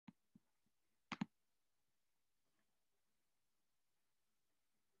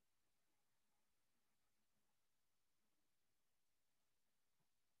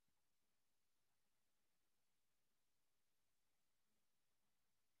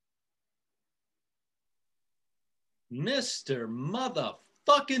Mr.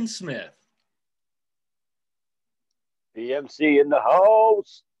 Motherfucking Smith. PMC in the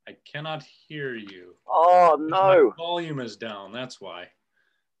house. I cannot hear you. Oh, no. My volume is down. That's why.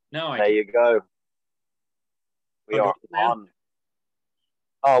 Now There you go. We are on.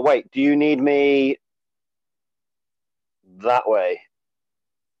 Oh, wait. Do you need me that way?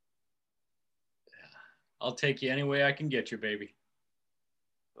 I'll take you any way I can get you, baby.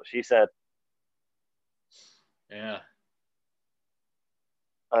 What she said. Yeah.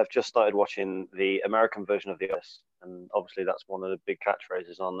 I've just started watching the American version of The Office, and obviously that's one of the big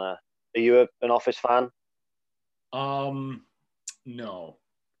catchphrases on there. Are you an Office fan? No.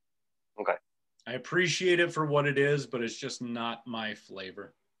 Okay. I appreciate it for what it is, but it's just not my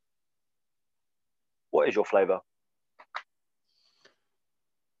flavor. What is your flavor?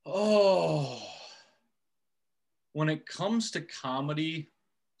 Oh. When it comes to comedy,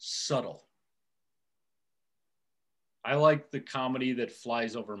 subtle. I like the comedy that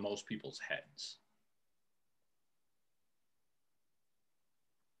flies over most people's heads.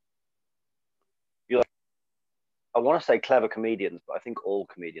 I want to say clever comedians, but I think all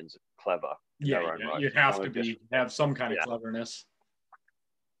comedians are clever in their own right. You have to have some kind of cleverness.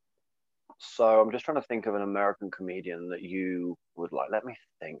 So I'm just trying to think of an American comedian that you would like. Let me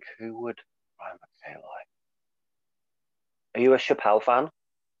think. Who would Ryan McKay like? Are you a Chappelle fan?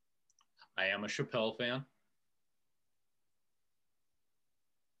 I am a Chappelle fan.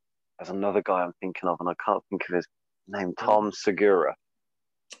 There's another guy I'm thinking of, and I can't think of his name. Tom Segura.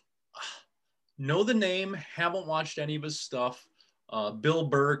 Know the name, haven't watched any of his stuff. Bill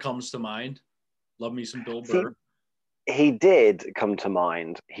Burr comes to mind. Love me some Bill Burr. He did come to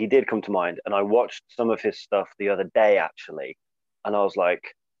mind. And I watched some of his stuff the other day, actually. And I was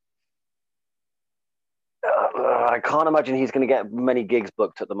like, I can't imagine he's going to get many gigs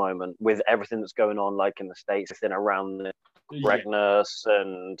booked at the moment with everything that's going on, like in the States and around the correctness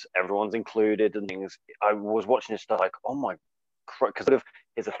and everyone's included and things. I was watching his stuff like, oh my, because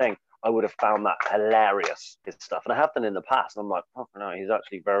here's the thing. I would have found that hilarious, his stuff. And I have done in the past. And I'm like, oh no, he's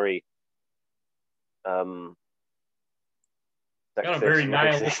actually very got a very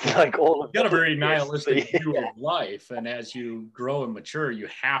nihilistic, like all of got a very nihilistic view of life, and as you grow and mature, you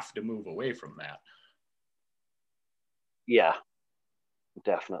have to move away from that. Yeah,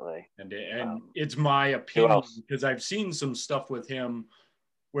 definitely. And it's my opinion because I've seen some stuff with him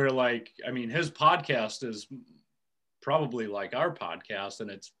where, like, I mean, his podcast is probably like our podcast, and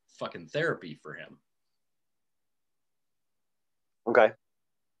it's fucking therapy for him. Okay.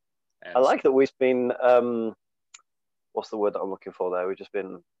 And I like that we've been what's the word that I'm looking for there? We've just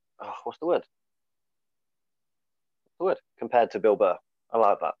been what's the word? Compared to Bill Burr. I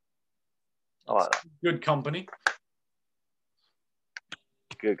like that. Good company.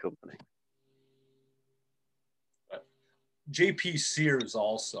 Good company. But JP Sears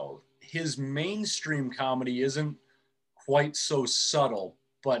also, his mainstream comedy isn't quite so subtle,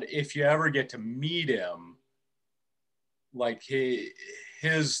 but if you ever get to meet him, like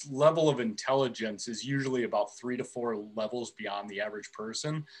his level of intelligence is usually about 3 to 4 levels beyond the average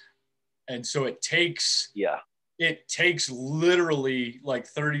person. And so it takes literally like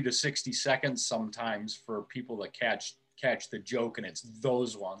 30 to 60 seconds sometimes for people to catch the joke, and it's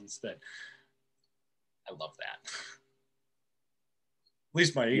those ones that I love that. At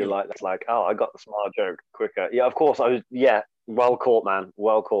least my ego. You like that's like, oh, I got the smart joke quicker. Yeah, of course. Well caught, man.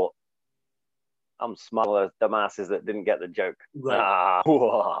 Well caught. I'm smart as dumbasses that didn't get the joke. Right.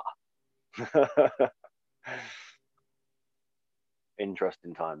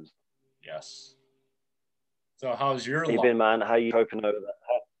 Interesting times. Yes. So how's your life? Been, man? How you coping over that?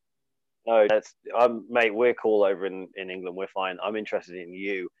 No, mate, we're cool over in England. We're fine. I'm interested in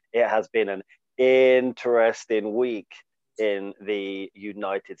you. It has been an interesting week in the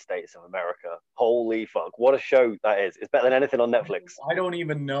United States of America. Holy fuck. What a show that is. It's better than anything on Netflix. I don't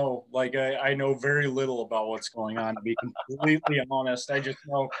even know. Like, I know very little about what's going on, to be completely honest. I just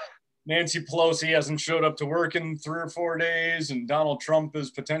know Nancy Pelosi hasn't showed up to work in 3 or 4 days, and Donald Trump is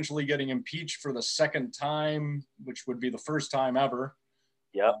potentially getting impeached for the second time, which would be the first time ever.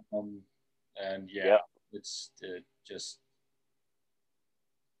 Yep. It's just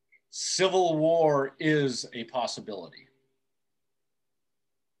civil war is a possibility.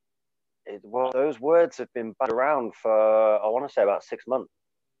 Well, those words have been batted around for, I want to say, about 6 months.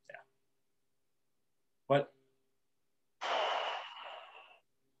 Yeah. But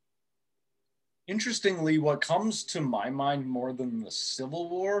interestingly, what comes to my mind more than the Civil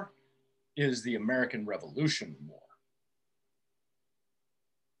War is the American Revolution War.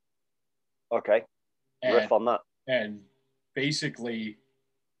 Okay. Riff on that. And basically,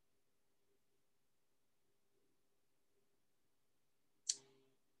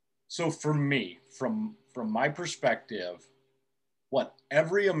 So for me, from my perspective, what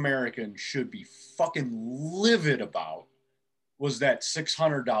every American should be fucking livid about was that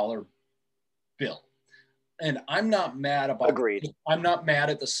 $600 bill. And I'm not mad about Agreed. I'm not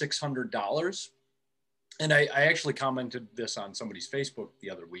mad at the $600. And I actually commented this on somebody's Facebook the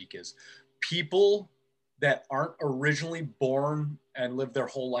other week, is people that aren't originally born and live their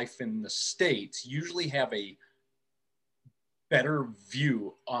whole life in the States usually have a better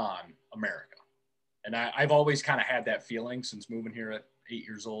view on America. And I've always kind of had that feeling since moving here at 8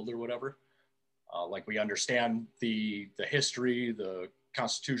 years old or whatever. Like we understand the history, the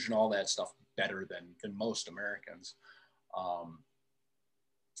Constitution, all that stuff better than most Americans.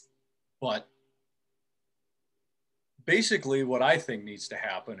 But basically what I think needs to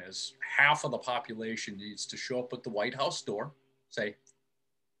happen is half of the population needs to show up at the White House door, say,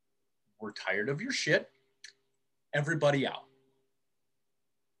 we're tired of your shit, everybody out.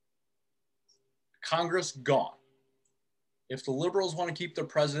 Congress gone. If the liberals want to keep their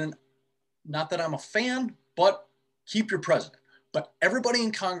president, not that I'm a fan, but keep your president. But everybody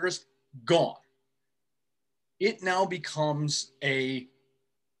in Congress gone. It now becomes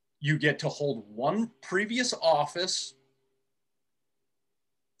you get to hold one previous office.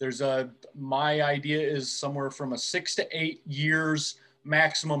 My idea is somewhere from 6 to 8 years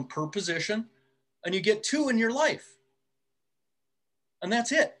maximum per position, and you get 2 in your life. And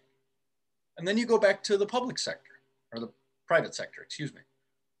that's it. And then you go back to the public sector, or the private sector, excuse me.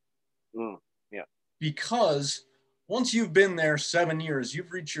 Yeah. Because once you've been there 7 years,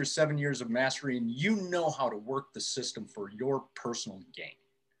 you've reached your 7 years of mastery, and you know how to work the system for your personal gain.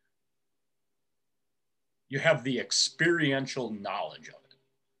 You have the experiential knowledge of it.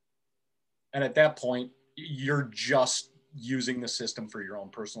 And at that point, you're just using the system for your own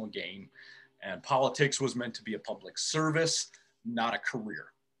personal gain. And politics was meant to be a public service, not a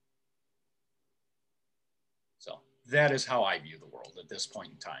career. So that is how I view the world at this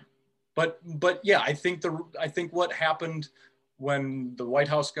point in time. But yeah, I think what happened when the White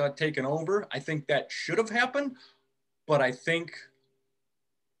House got taken over, I think that should have happened, but I think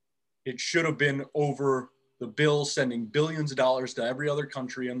it should have been over the bill sending billions of dollars to every other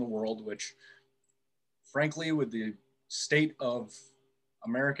country in the world, which frankly, with the state of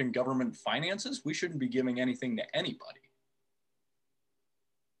American government finances, we shouldn't be giving anything to anybody.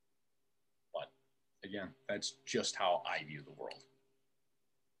 But again, that's just how I view the world.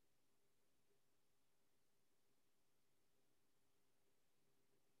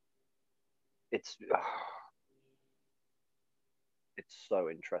 It's so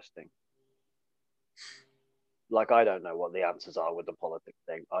interesting. Like, I don't know what the answers are with the politics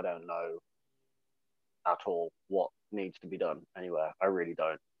thing. I don't know at all what needs to be done anywhere. I really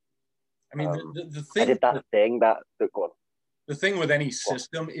don't. I mean, the thing I did that thing that go on. The thing with any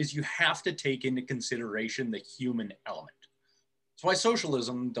system is you have to take into consideration the human element. That's why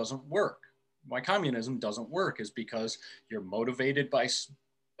socialism doesn't work. Why communism doesn't work is because you're motivated by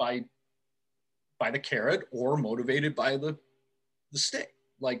the carrot or motivated by the stick.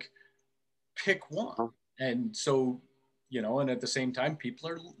 Like, pick one. And so, and at the same time,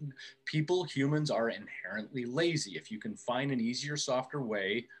 humans are inherently lazy. If you can find an easier, softer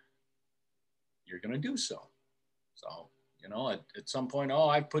way, you're going to do so. So, at some point,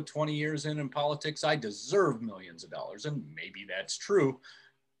 I've put 20 years in politics, I deserve millions of dollars. And maybe that's true,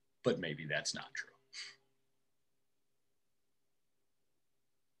 but maybe that's not true.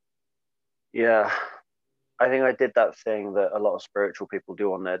 Yeah. I think I did that thing that a lot of spiritual people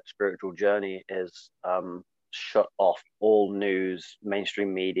do on their spiritual journey, is shut off all news,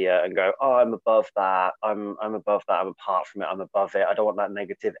 mainstream media, and go, I'm above that. I'm above that. I'm apart from it. I'm above it. I don't want that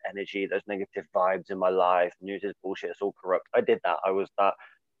negative energy, those negative vibes in my life. News is bullshit. It's all corrupt. I did that. I was that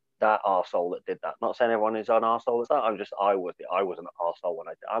arsehole that did that. Not saying everyone is an arsehole as that. I was an arsehole when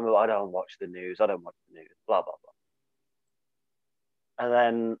I did. I don't watch the news. I don't watch the news. Blah blah blah. And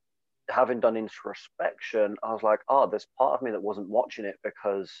then, having done introspection, I was like, there's part of me that wasn't watching it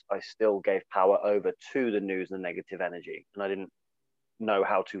because I still gave power over to the news and the negative energy. And I didn't know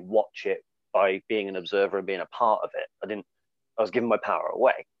how to watch it by being an observer and being a part of it. I was giving my power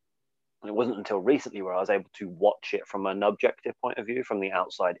away. And it wasn't until recently where I was able to watch it from an objective point of view, from the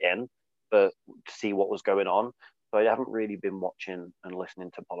outside in, to see what was going on. So I haven't really been watching and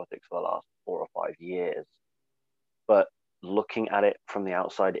listening to politics for the last 4 or 5 years. But looking at it from the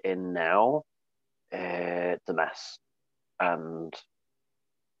outside in now, it's a mess. And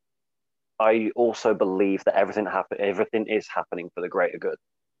I also believe that everything is happening for the greater good.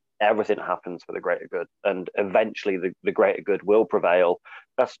 Everything happens for the greater good, and eventually the greater good will prevail.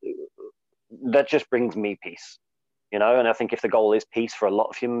 That just brings me peace. you know. And I think if the goal is peace for a lot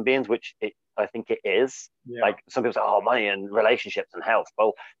of human beings, which I think it is, like some people say, oh, money and relationships and health.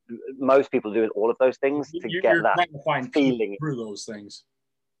 Well, most people are doing all of those things to get you're that trying to find feeling through those things.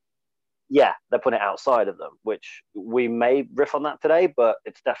 Yeah, they're putting it outside of them, which we may riff on that today, but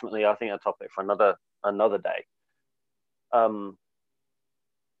it's definitely, I think, a topic for another day.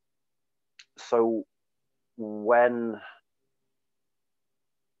 So when,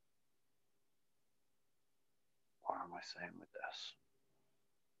 what am I saying with this?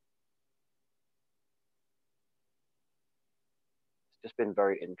 It's just been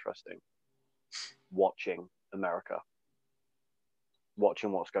very interesting watching America,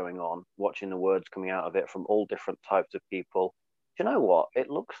 watching what's going on, watching the words coming out of it from all different types of people. Do you know what? It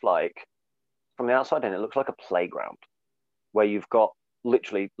looks like, from the outside in, it looks like a playground where you've got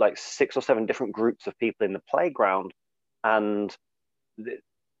literally like 6 or 7 different groups of people in the playground, and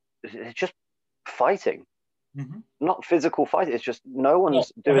it's just fighting. Not physical fighting. It's just no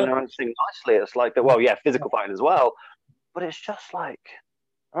one's doing their own thing nicely. It's like, well, yeah, physical fighting as well, but it's just like,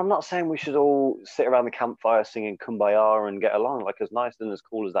 I'm not saying we should all sit around the campfire singing Kumbaya and get along, like as nice and as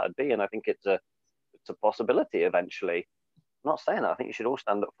cool as that'd be. And I think it's a possibility eventually. I'm not saying that. I think you should all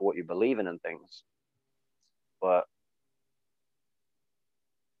stand up for what you believe in and things. But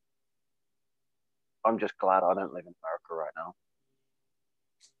I'm just glad I don't live in America right now.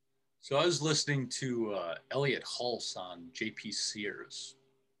 So I was listening to Elliot Hulse on JP Sears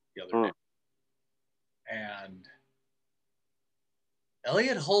the other day. And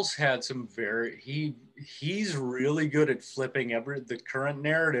Elliot Hulse had some he's really good at flipping the current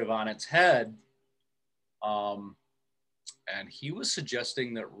narrative on its head. And he was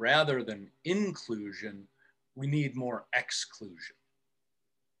suggesting that rather than inclusion, we need more exclusion.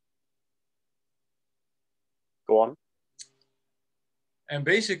 Go on. And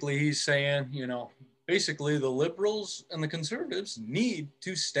basically he's saying, basically the liberals and the conservatives need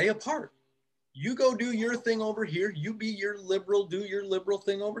to stay apart. You go do your thing over here. You be your liberal, do your liberal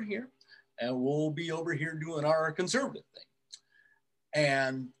thing over here. And we'll be over here doing our conservative thing.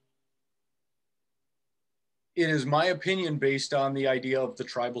 And it is my opinion, based on the idea of the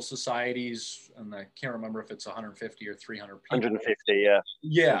tribal societies, and I can't remember if it's 150 or 300 people. 150, yeah.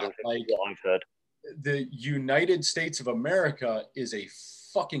 Yeah, 150, like what I've heard. The United States of America is a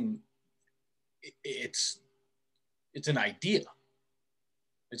fucking, it's an idea.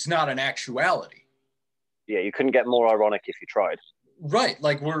 It's not an actuality. Yeah, you couldn't get more ironic if you tried. Right,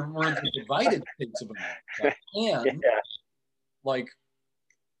 like we're the divided States of America, and like,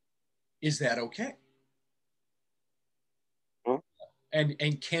 is that okay?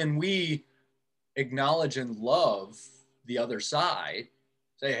 And can we acknowledge and love the other side?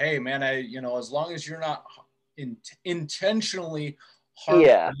 Say, hey, man, as long as you're not intentionally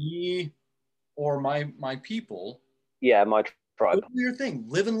harming me or my people. Yeah, my tribe. Do your thing.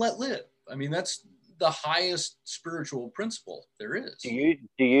 Live and let live. I mean, that's the highest spiritual principle there is. Do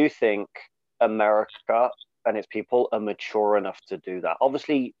you think America and its people are mature enough to do that?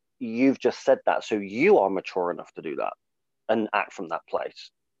 Obviously, you've just said that, so you are mature enough to do that and act from that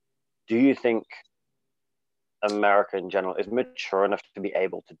place. Do you think America in general is mature enough to be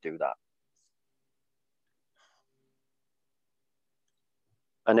able to do that?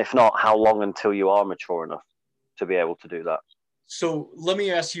 And if not, how long until you are mature enough to be able to do that? So let me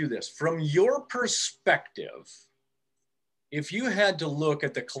ask you this. From your perspective, if you had to look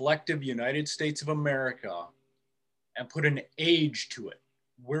at the collective United States of America and put an age to it,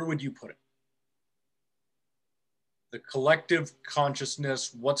 where would you put it? The collective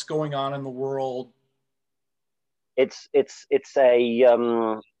consciousness, what's going on in the world? It's a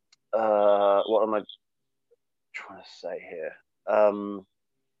what am I trying to say here?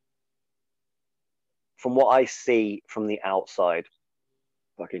 From what I see from the outside,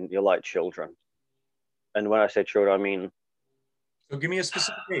 fucking, you're like children. And when I say children, I mean. So give me a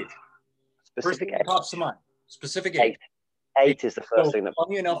specific age. Specific age. Pops to mind. Specific age. Eight is the first thing that.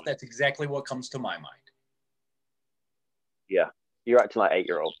 Funny enough, that's exactly what comes to my mind. Yeah, you're acting like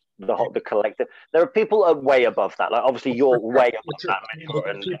 8-year-olds. The collective. There are people way above that. Like obviously, you're way above that.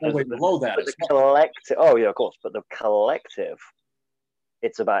 And people way below that. But the collective. Oh yeah, of course. But the collective.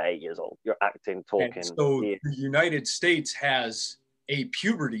 It's about 8 years old. You're acting, talking. And so the United States has a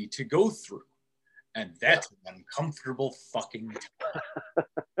puberty to go through, and that's an uncomfortable fucking time.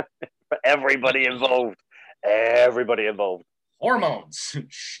 For everybody involved. Everybody involved. Hormones.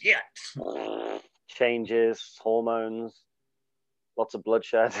 Shit. Changes, hormones, lots of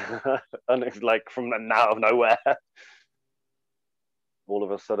bloodshed. And it's like from out of nowhere. All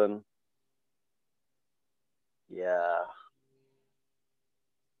of a sudden. Yeah.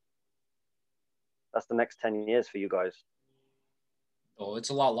 That's the next 10 years for you guys. Oh, it's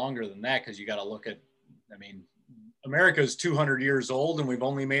a lot longer than that because you got to look at, I mean, America is 200 years old and we've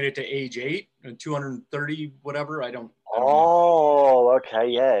only made it to age 8, 230, whatever. I don't know. Okay.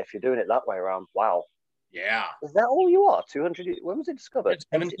 Yeah. If you're doing it that way around. Wow. Yeah. Is that all you are? 200? When was it discovered? It's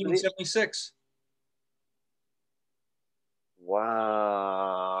 1776.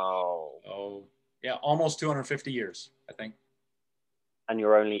 Wow. Oh, yeah. Almost 250 years, I think. And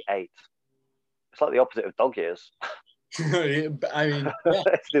you're only 8. It's like the opposite of dog years. I mean, yeah.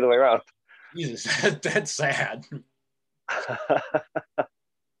 It's the other way around. Jesus, that's sad.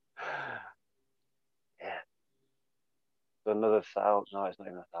 Yeah. So another 1,000. No, it's not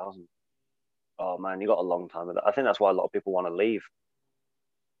even 1,000. Oh man, you got a long time with that. I think that's why a lot of people want to leave.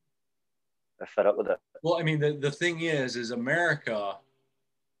 They're fed up with it. Well, I mean, the thing is America,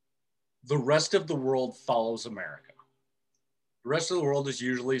 the rest of the world follows America. The rest of the world is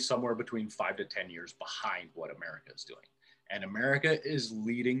usually somewhere between 5 to 10 years behind what America is doing. And America is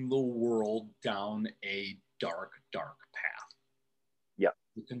leading the world down a dark, dark path. Yeah.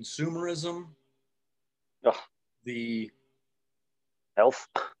 The consumerism, the health.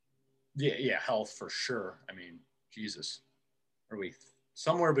 Yeah, health for sure. I mean, Jesus. Are we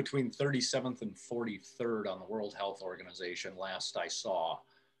somewhere between 37th and 43rd on the World Health Organization last I saw,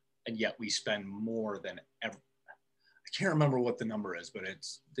 and yet we spend more than ever. I can't remember what the number is, but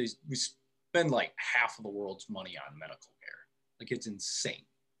we spend like half of the world's money on medical care. Like, it's insane.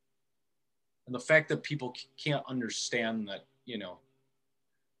 And the fact that people can't understand that, you know,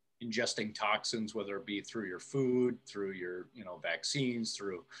 ingesting toxins, whether it be through your food, through your, you know, vaccines,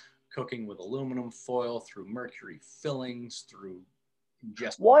 through cooking with aluminum foil, through mercury fillings, through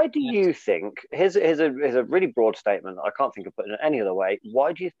ingesting. Why do you think, here's a really broad statement, I can't think of putting it any other way.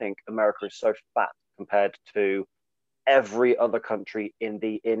 Why do you think America is so fat compared to every other country in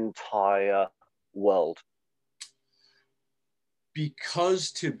the entire world?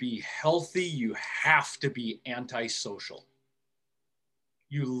 Because to be healthy, you have to be antisocial.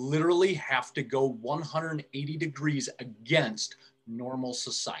 You literally have to go 180 degrees against normal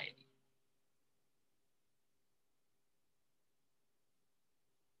society.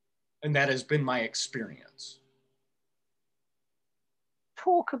 And that has been my experience.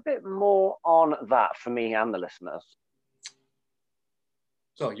 Talk a bit more on that for me and the listeners.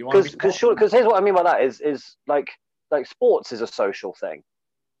 So you want to because here's what I mean by that is like sports is a social thing.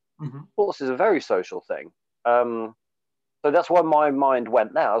 Mm-hmm. Sports is a very social thing. So that's why my mind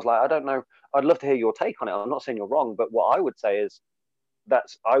went there. I was like, I don't know. I'd love to hear your take on it. I'm not saying you're wrong, but what I would say is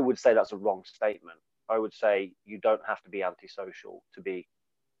that's a wrong statement. I would say you don't have to be antisocial to be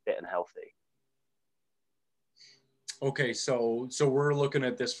fit and healthy. Okay, so we're looking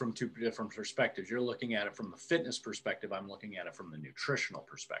at this from two different perspectives. You're looking at it from the fitness perspective. I'm looking at it from the nutritional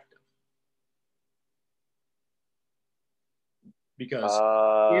perspective. Because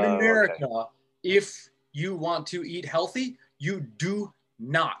in America, okay, if you want to eat healthy, you do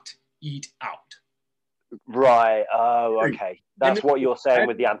not eat out. Right. Oh, okay. That's what you're saying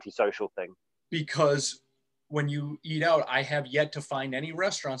with the antisocial thing. Because when you eat out, I have yet to find any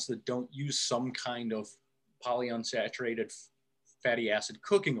restaurants that don't use some kind of polyunsaturated fatty acid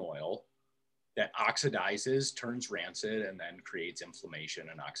cooking oil that oxidizes, turns rancid, and then creates inflammation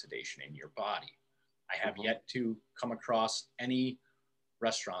and oxidation in your body. I have yet to come across any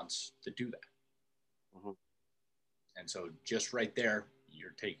restaurants that do that. And so just right there,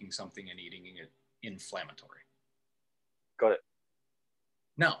 you're taking something and eating it inflammatory. Got it.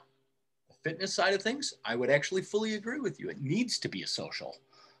 Now, the fitness side of things, I would actually fully agree with you. It needs to be a social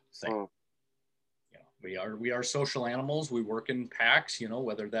thing. You know, we are social animals. We work in packs, you know,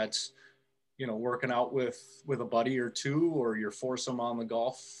 whether that's, you know, working out with a buddy or two, or your foursome on the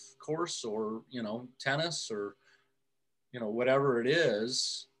golf course, or, you know, tennis, or, you know, whatever it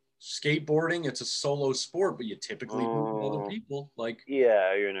is. Skateboarding, it's a solo sport, but you typically move with other people. Like,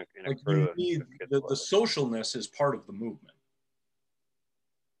 yeah, you're in a like crew. You need the socialness is part of the movement.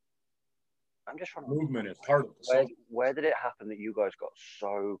 I'm just trying to movement is part of the where did it happen that you guys got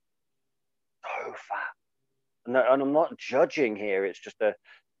so fat? No, and I'm not judging here. It's just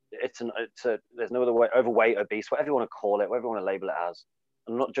there's no other way, overweight, obese, whatever you want to call it, whatever you want to label it as.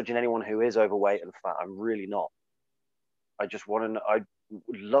 I'm not judging anyone who is overweight and fat. I'm really not. I just want to know, I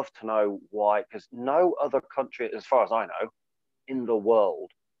would love to know why, because no other country, as far as I know, in the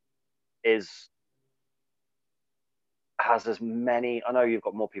world has as many. I know you've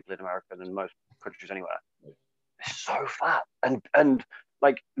got more people in America than most countries anywhere. It's so fat, and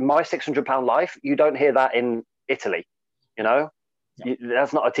like my 600-pound life, you don't hear that in Italy, you know. Yeah.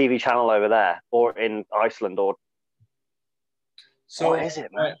 That's not a TV channel over there, or in Iceland, or. So what is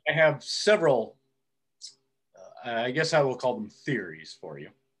it, man? I have several I guess I will call them theories for you.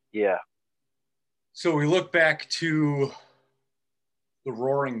 Yeah. So we look back to the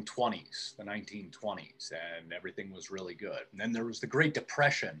roaring 20s, the 1920s, and everything was really good. And then there was the Great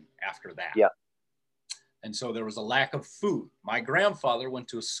Depression after that. Yeah. And so there was a lack of food. My grandfather went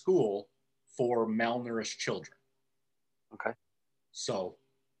to a school for malnourished children. Okay. So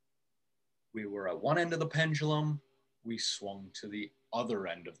we were at one end of the pendulum, we swung to the other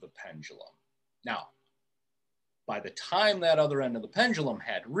end of the pendulum. Now, by the time that other end of the pendulum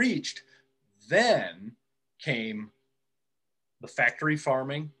had reached, then came the factory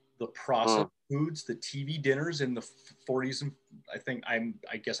farming, the processed foods, the TV dinners in the 40s, and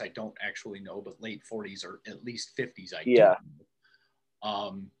I guess I don't actually know, but late 40s or at least 50s, I do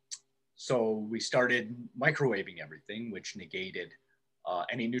know. So we started microwaving everything, which negated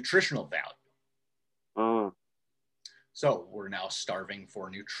any nutritional value. So we're now starving for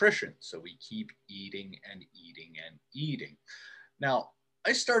nutrition. So we keep eating and eating and eating. Now,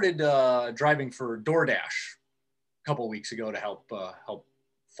 I started driving for DoorDash a couple of weeks ago to help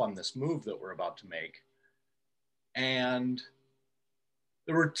fund this move that we're about to make. And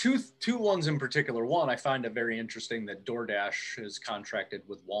there were two ones in particular. One, I find it very interesting that DoorDash is contracted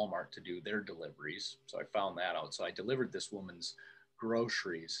with Walmart to do their deliveries. So I found that out. So I delivered this woman's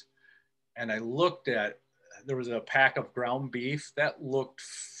groceries. And I looked at, there was a pack of ground beef that looked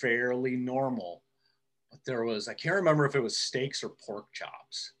fairly normal. But there was, I can't remember if it was steaks or pork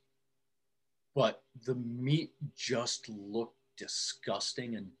chops. But the meat just looked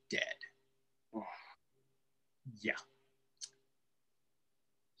disgusting and dead. Yeah.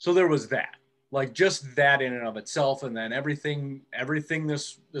 So there was that, like just that in and of itself. And then everything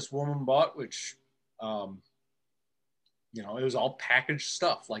this woman bought, which, you know, it was all packaged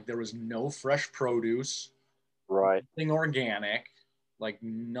stuff. Like there was no fresh produce, right? Nothing organic, like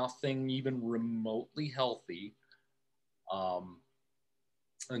nothing even remotely healthy.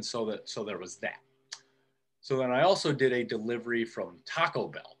 And so there was that. So then I also did a delivery from Taco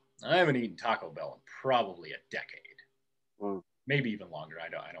Bell. I haven't eaten Taco Bell in probably a decade, maybe even longer. I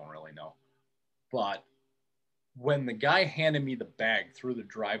don't really know. But when the guy handed me the bag through the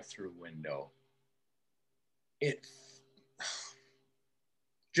drive-through window, it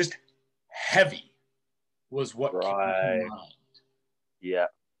just heavy was what came to mind. Yeah.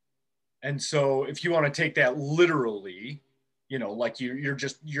 And so if you want to take that literally, you know, like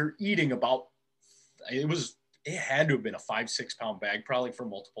you're eating about, it had to have been a 5-6 pound bag, probably for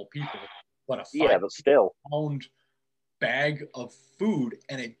multiple people, but a 5 but still pound bag of food,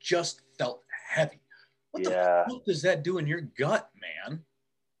 and it just felt heavy. What the fuck does that do in your gut, man?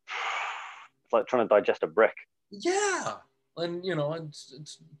 It's like trying to digest a brick. Yeah. And you know,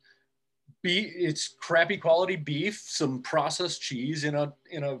 it's crappy quality beef, some processed cheese in a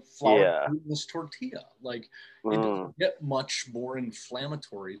flour glutinous tortilla. Like it doesn't get much more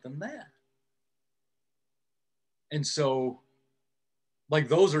inflammatory than that. And so, like,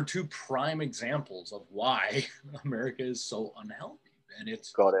 those are two prime examples of why America is so unhealthy. And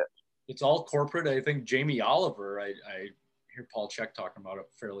it's all corporate. I think Jamie Oliver, I hear Paul Check talking about it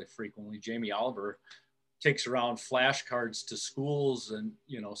fairly frequently. Jamie Oliver takes around flashcards to schools, and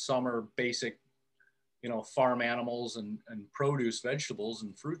you know, some are basic, you know, farm animals and produce, vegetables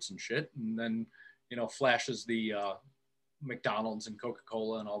and fruits and shit, and then, you know, flashes the McDonald's and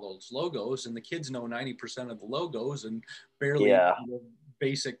Coca-Cola and all those logos, and the kids know 90% of the logos and barely the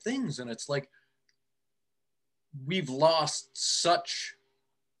basic things. And it's like we've lost such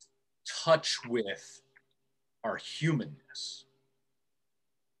touch with our humanness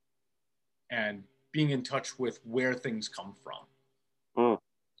and being in touch with where things come from.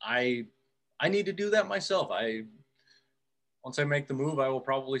 I need to do that myself. Once I make the move, I will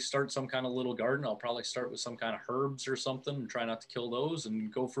probably start some kind of little garden. I'll probably start with some kind of herbs or something and try not to kill those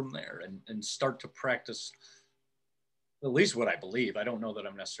and go from there and start to practice at least what I believe. I don't know that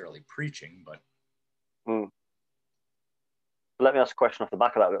I'm necessarily preaching, but. Let me ask a question off the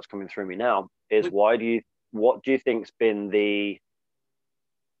back of that that's coming through me now is what do you think's been the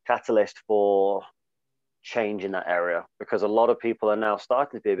catalyst for change in that area? Because a lot of people are now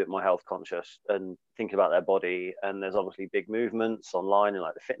starting to be a bit more health conscious and thinking about their body, and there's obviously big movements online in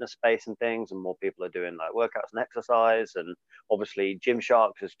like the fitness space and things, and more people are doing like workouts and exercise, and obviously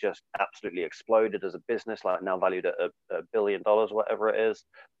Gymshark has just absolutely exploded as a business, like now valued at $1 billion, whatever it is.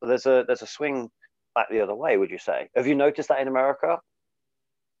 So there's a swing back the other way, would you say? Have you noticed that in America?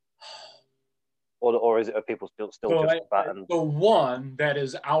 Or is it, are people still so just fat? And so one, that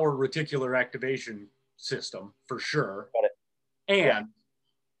is our reticular activation system for sure. Got it. And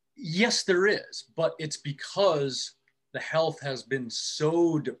yes, there is, but it's because the health has been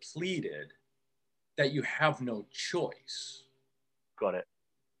so depleted that you have no choice. Got it.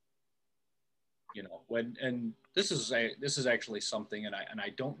 You know, and this is actually something, and I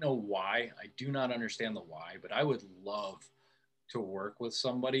don't know why. I do not understand the why, but I would love to work with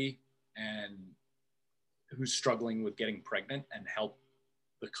somebody and who's struggling with getting pregnant and help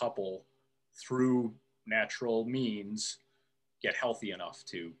the couple through natural means get healthy enough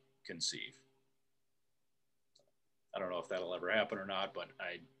to conceive. I don't know if that'll ever happen or not, but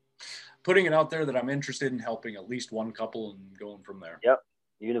putting it out there that I'm interested in helping at least one couple and going from there. Yep.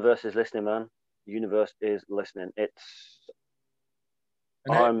 The universe is listening, man. The universe is listening.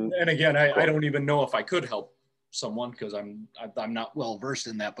 And again, I don't even know if I could help someone because I'm not well versed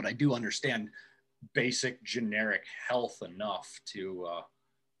in that, but I do understand basic generic health enough to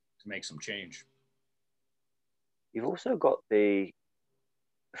make some change. You've also got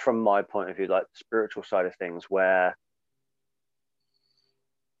from my point of view, like the spiritual side of things, where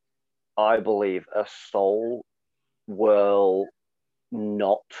I believe a soul will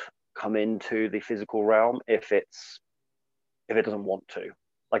not come into the physical realm if it doesn't want to.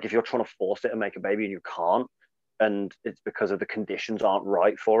 Like if you're trying to force it and make a baby and you can't, and it's because of the conditions aren't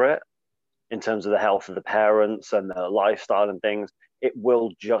right for it in terms of the health of the parents and the lifestyle and things, it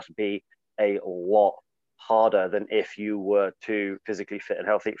will just be a lot harder than if you were to physically fit and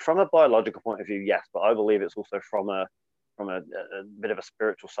healthy. From a biological point of view, yes, but I believe it's also from a bit of a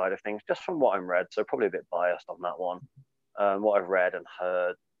spiritual side of things, just from what I'm read. So probably a bit biased on that one. What I've read and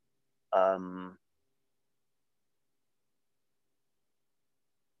heard. And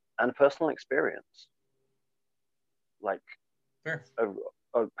personal experience. Like Fair.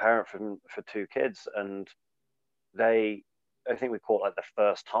 A parent for two kids, and I think we caught like the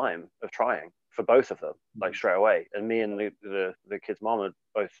first time of trying for both of them, like straight away. And me and the kid's mom are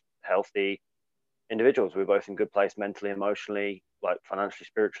both healthy individuals. We were both in good place mentally, emotionally, like financially,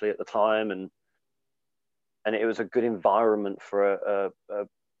 spiritually at the time, and it was a good environment for a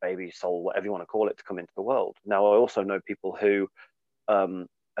baby soul, whatever you want to call it, to come into the world. Now, I also know people who have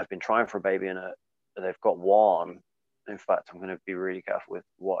been trying for a baby and they've got one. In fact, I'm going to be really careful with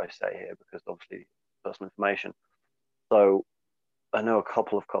what I say here because obviously personal information. So I know a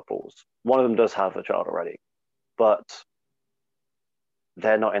couple of couples. One of them does have a child already, but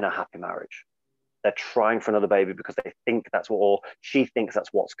they're not in a happy marriage. They're trying for another baby because they think or she thinks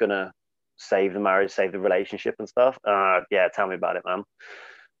that's what's going to save the marriage, save the relationship and stuff. Yeah, tell me about it, man.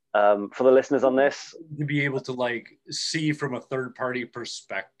 For the listeners on this, to be able to like see from a third party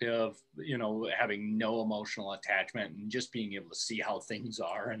perspective, you know, having no emotional attachment and just being able to see how things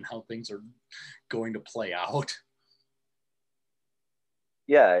are and how things are going to play out.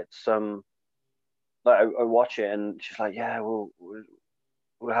 Yeah, it's like I watch it and she's like, yeah, we'll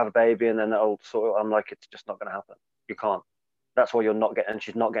have a baby and then I'm like, it's just not going to happen. You can't. That's why you're not getting, and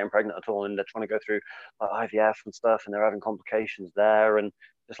she's not getting pregnant at all. And they're trying to go through like IVF and stuff, and they're having complications there. And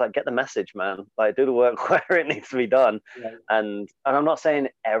just like, get the message, man. Like, do the work where it needs to be done. Right. And I'm not saying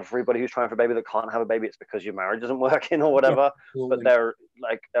everybody who's trying for a baby that can't have a baby, it's because your marriage isn't working or whatever. Yeah, but there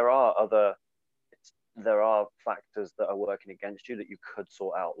are factors that are working against you that you could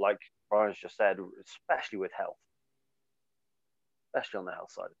sort out. Like Brian's just said, especially with health, especially on the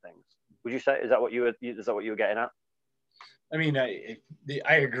health side of things. Would you say, is that what you were getting at? I mean, I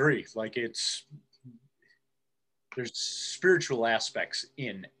agree. Like there's spiritual aspects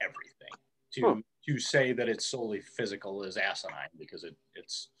in everything. To say that it's solely physical is asinine because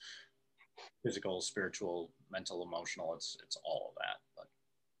it's physical, spiritual, mental, emotional. It's all of that. But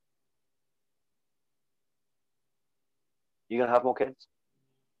you gonna have more kids?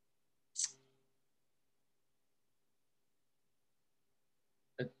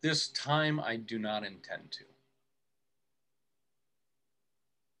 at this time, I do not intend to.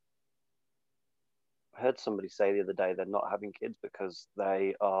 I heard somebody say the other day they're not having kids because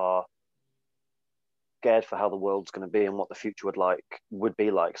they are scared for how the world's going to be and what the future would be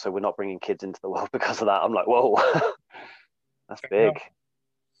like. So we're not bringing kids into the world because of that. I'm like, whoa, that's big.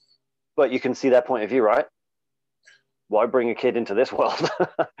 But you can see their point of view, right? Why bring a kid into this world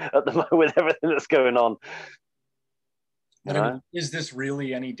at the moment with everything that's going on? But I mean, is this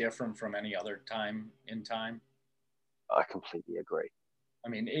really any different from any other time in time? I completely agree. I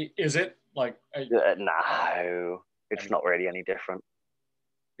mean, is it like? No, it's not really any different.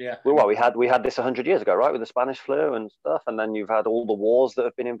 Yeah. Well, we had this 100 years ago, right, with the Spanish flu and stuff, and then you've had all the wars that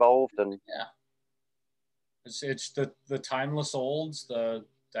have been involved, and yeah, it's the timeless olds, the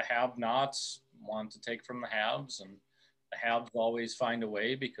have-nots want to take from the haves, and the haves always find a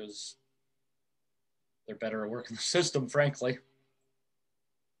way because they're better at working the system, frankly.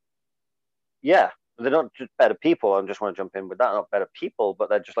 Yeah, they're not just better people. I just want to jump in with that. Not better people, but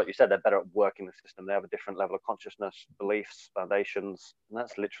they're just like you said. They're better at working the system. They have a different level of consciousness, beliefs, foundations, and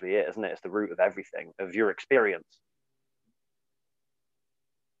that's literally it, isn't it? It's the root of everything, of your experience.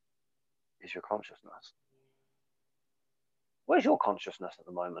 Is your consciousness. Where's your consciousness at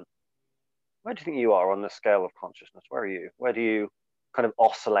the moment? Where do you think you are on the scale of consciousness? Where are you? Where do you kind of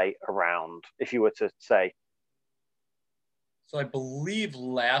oscillate around? If you were to say, So I believe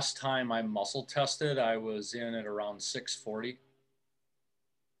last time I muscle tested, I was in at around 640.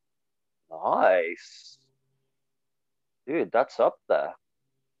 nice, dude, that's up there.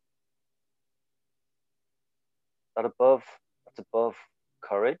 That above, that's above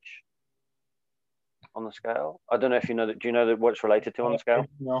courage on the scale. I don't know if you know that. Do you know that what's related to on the scale?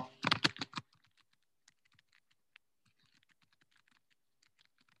 No.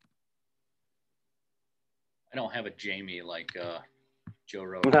 I don't have a Jamie like Joe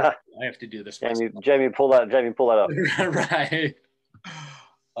Rogan. I have to do this myself. Jamie, pull that up. Right.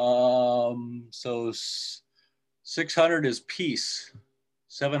 So 600 is peace.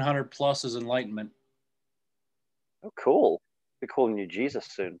 700 plus is enlightenment. Oh, cool. Be calling you Jesus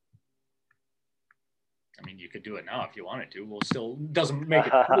soon. I mean, you could do it now if you wanted to. Well, still doesn't make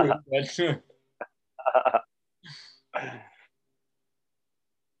it true, but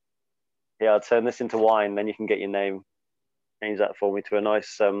yeah, I'll turn this into wine, then you can get your name. Change that for me to a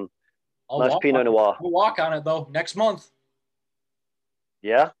nice nice Pinot Noir. I'll walk on it though next month.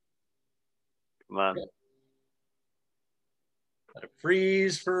 Yeah? Man. Yeah. Let it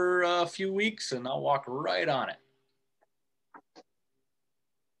freeze for a few weeks and I'll walk right on it.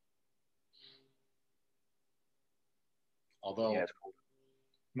 Although, yeah, cool.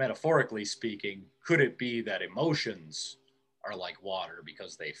 Metaphorically speaking, could it be that emotions are like water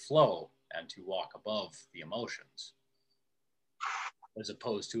because they flow and to walk above the emotions as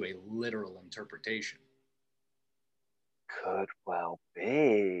opposed to a literal interpretation? Could well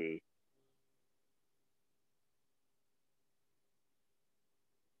be.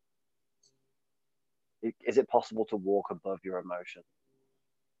 Is it possible to walk above your emotion?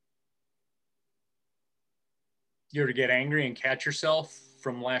 You ever get angry and catch yourself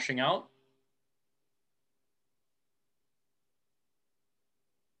from lashing out?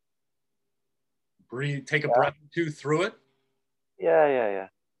 Breathe, take a breath or two through it. Yeah.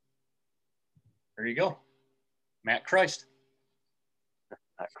 There you go. Matt Christ.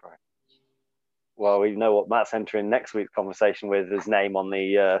 Matt Christ. Well, we know what Matt's entering next week's conversation with his name on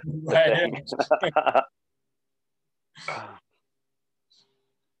the thing.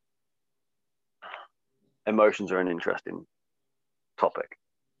 Emotions are an interesting topic.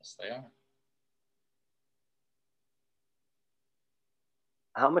 Yes, they are.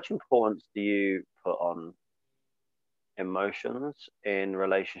 How much importance do you put on emotions in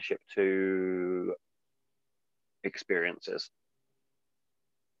relationship to experiences?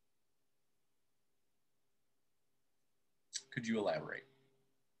 Could you elaborate?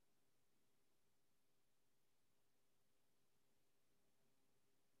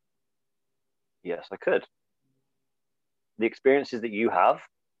 Yes, I could. The experiences that you have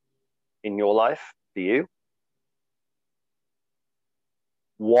in your life, for you,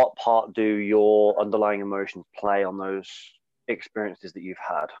 what part do your underlying emotions play on those experiences that you've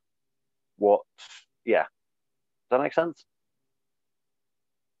had? Does that make sense?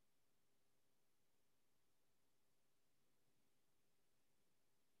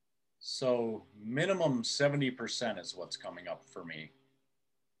 So minimum 70% is what's coming up for me.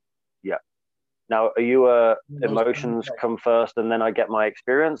 Yeah. Now, are you emotions come first and then I get my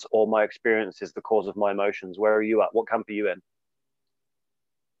experience, or my experience is the cause of my emotions? Where are you at? What camp are you in?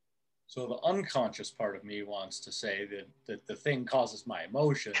 So the unconscious part of me wants to say that the thing causes my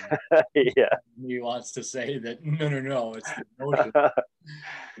emotion. Yeah. Me wants to say that no, it's the emotion that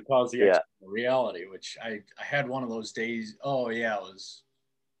causes the reality, which I had one of those days. Oh yeah, was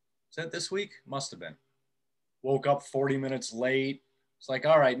that this week? Must have been. Woke up 40 minutes late. It's like,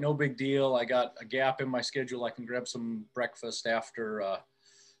 all right, no big deal. I got a gap in my schedule. I can grab some breakfast after a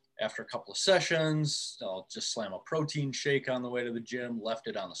couple of sessions. I'll just slam a protein shake on the way to the gym, left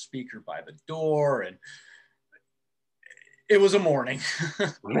it on the speaker by the door, and it was a morning.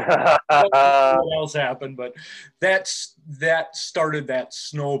 What else happened? But that started that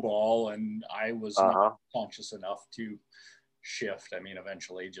snowball, and I was not conscious enough to shift. I mean,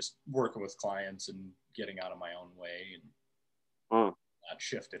 eventually just working with clients and getting out of my own way and not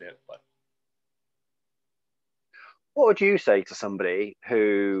shifted it. But what would you say to somebody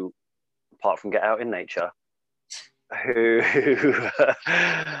who, apart from get out in nature, who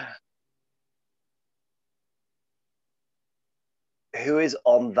who is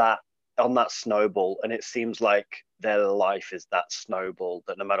on that on that snowball, and it seems like their life is that snowball,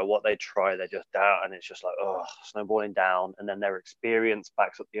 that no matter what they try, they're just down, and it's just like, oh, snowballing down, and then their experience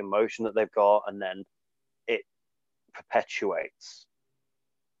backs up the emotion that they've got, and then it perpetuates.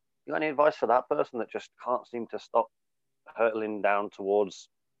 You got any advice for that person that just can't seem to stop hurtling down towards?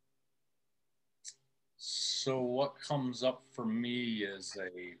 So what comes up for me is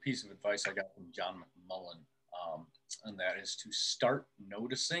a piece of advice I got from John McMullen, and that is to start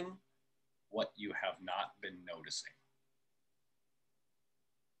noticing what you have not been noticing.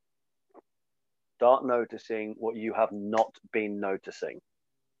 Start noticing what you have not been noticing.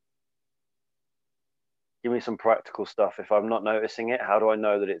 Give me some practical stuff. If I'm not noticing it, how do I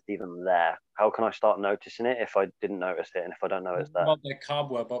know that it's even there? How can I start noticing it if I didn't notice it, and if I don't know it's there? What about that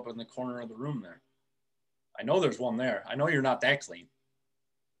cobweb up in the corner of the room there? I know there's one there. I know you're not that clean.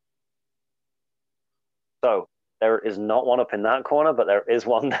 So there is not one up in that corner, but there is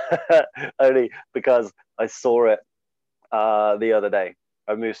one only because I saw it the other day.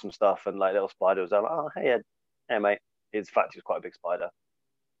 I moved some stuff, and like little spider was there. Like, oh, hey, Ed. Hey, mate. In fact, he's quite a big spider.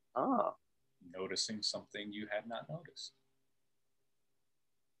 Ah. Noticing something you had not noticed.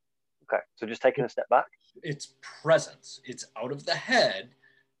 Okay, so just taking a step back. It's presence. It's out of the head.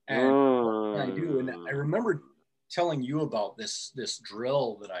 And what I do, and I remember telling you about this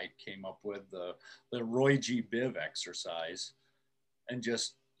drill that I came up with, the Roy G. Biv exercise. And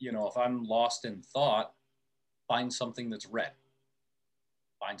just, if I'm lost in thought, find something that's red.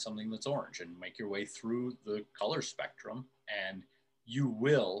 Find something that's orange and make your way through the color spectrum, and you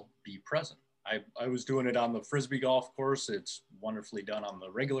will be present. I was doing it on the Frisbee golf course. It's wonderfully done on the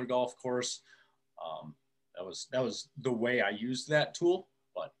regular golf course. That was the way I used that tool,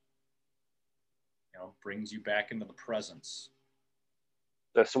 but brings you back into the presence.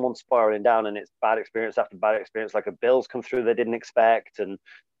 So if someone's spiraling down and it's bad experience after bad experience, like a bill's come through they didn't expect, and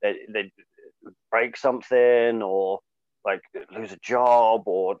they break something, or like lose a job,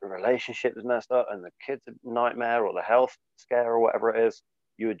 or the relationship is messed up, and the kid's a nightmare, or the health scare, or whatever it is,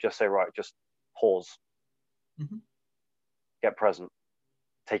 you would just say, right, just pause, get present,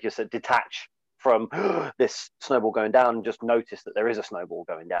 detach from this snowball going down, and just notice that there is a snowball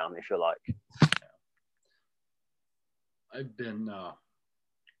going down, if you like. I've been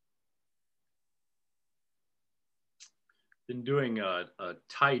doing a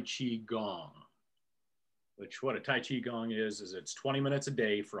Tai Chi Gong, which what a Tai Chi Gong is it's 20 minutes a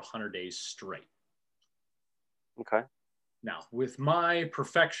day for 100 days straight. Okay. Now, with my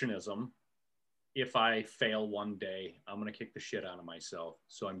perfectionism, if I fail one day, I'm going to kick the shit out of myself.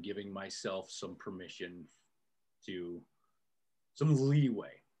 So I'm giving myself some permission to some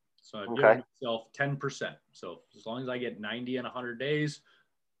leeway. So I've given myself 10%. So as long as I get 90 in 100 days,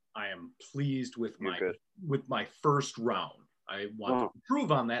 I am pleased with my first round. I want to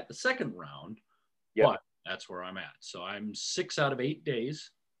improve on that the second round, but that's where I'm at. So I'm 6 out of 8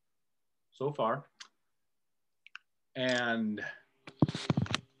 days so far. And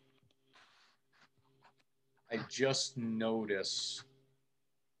I just notice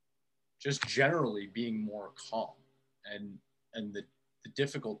just generally being more calm. And the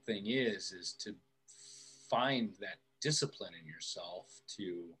difficult thing is to find that discipline in yourself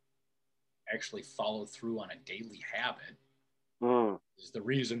to actually follow through on a daily habit. Is the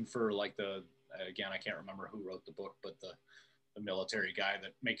reason for like again, I can't remember who wrote the book, but the military guy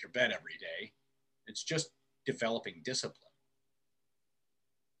that make your bed every day. It's just developing discipline.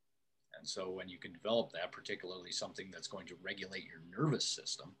 And so when you can develop that, particularly something that's going to regulate your nervous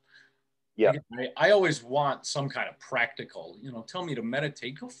system, I always want some kind of practical, tell me to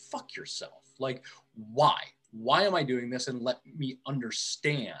meditate, go fuck yourself. Like, why? Why am I doing this? And let me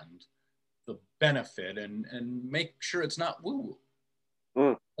understand the benefit and make sure it's not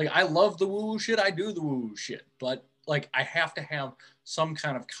woo-woo. Like, I love the woo-woo shit. I do the woo-woo shit. But, like, I have to have some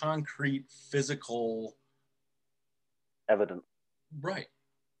kind of concrete, physical evidence. Right.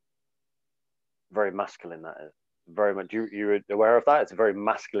 Very masculine, that is. Very much. You're aware of that? It's a very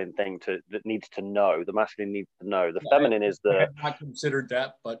masculine thing that needs to know. The masculine needs to know. The feminine is the... I have not considered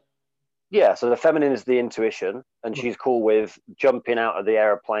that, but... Yeah, so the feminine is the intuition, and she's cool with jumping out of the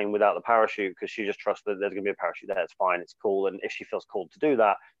airplane without the parachute because she just trusts that there's going to be a parachute there. It's fine, it's cool. And if she feels called to do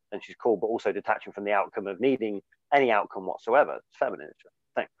that, then she's cool, but also detaching from the outcome of needing any outcome whatsoever. It's feminine, it's a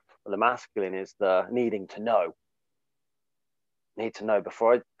thing. But the masculine is the needing to know. Need to know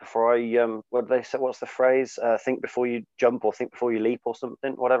before I what do they say? What's the phrase? Think before you jump, or think before you leap, or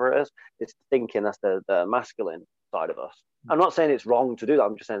something. Whatever it is, it's thinking. That's the masculine side of us. I'm not saying it's wrong to do that.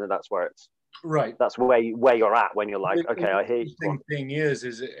 I'm just saying that's where it's right. That's where you're at when you're like, okay, I hear you. The thing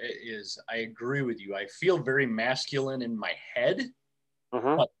is I agree with you. I feel very masculine in my head,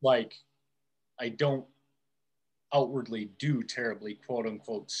 but like I don't outwardly do terribly quote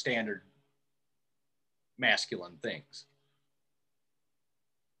unquote standard masculine things.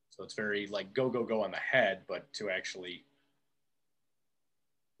 So it's very like go, go, go on the head, but to actually.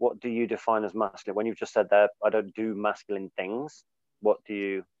 What do you define as masculine? When you've just said that I don't do masculine things, what do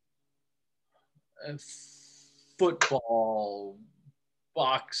you? Football,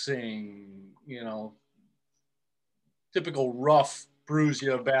 boxing, typical rough, bruise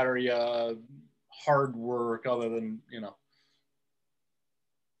you, batter you, hard work, other than.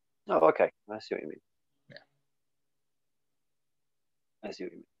 Oh, okay. I see what you mean. Yeah. I see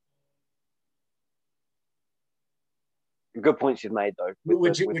what you mean. Good points you've made, though.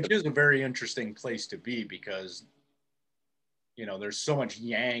 Which is a very interesting place to be, because there's so much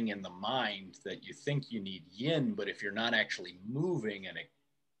yang in the mind that you think you need yin, but if you're not actually moving,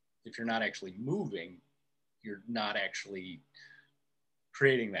 you're not actually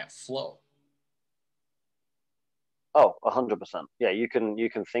creating that flow. Oh, 100%. Yeah, you can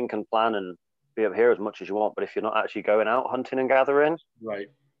think and plan and be up here as much as you want, but if you're not actually going out hunting and gathering, right?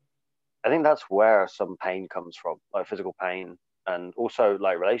 I think that's where some pain comes from, like physical pain, and also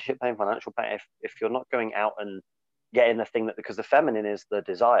like relationship pain, financial pain. If you're not going out and getting the thing because the feminine is the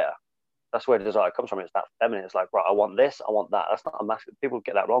desire. That's where desire comes from. It's that feminine. It's like, right, I want this, I want that. That's not a masculine. People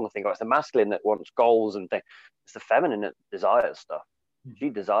get that wrong and think, oh, it's the masculine that wants goals and things. It's the feminine that desires stuff. She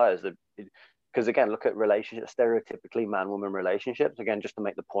desires because again, look at relationships, stereotypically man-woman relationships. Again, just to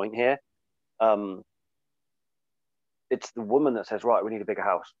make the point here, it's the woman that says, right, we need a bigger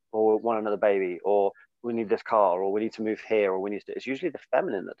house, or we want another baby, or we need this car, or we need to move here, or we need to. It's usually the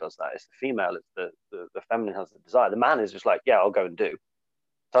feminine that does that. It's the female. It's the feminine has the desire. The man is just like, yeah, I'll go and do.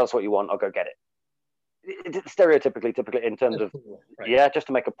 Tell us what you want, I'll go get it. Typically in terms of, right. Yeah, just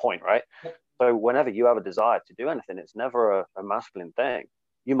to make a point, right? Yep. So whenever you have a desire to do anything, it's never a masculine thing.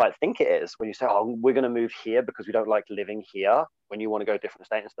 You might think it is when you say, oh, we're going to move here because we don't like living here, when you want to go different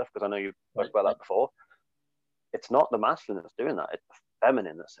state and stuff, because I know you've spoke about that before. It's not the masculine that's doing that. It's the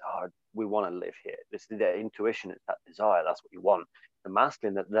feminine that's, oh, we want to live here. This is their intuition. It's that desire. That's what you want. The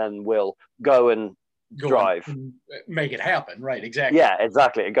masculine that then will go and drive. And make it happen. Right. Exactly. Yeah,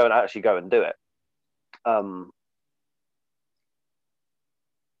 exactly. And go and do it.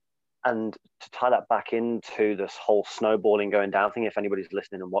 And to tie that back into this whole snowballing going down thing, if anybody's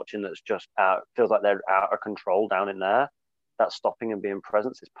listening and watching that's just feels like they're out of control down in there, that stopping and being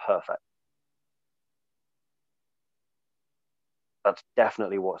present is perfect. That's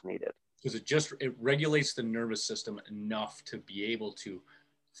definitely what's needed. Because it regulates the nervous system enough to be able to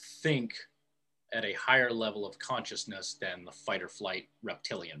think at a higher level of consciousness than the fight or flight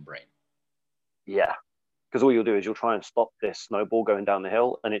reptilian brain. Yeah. Because all you'll do is you'll try and stop this snowball going down the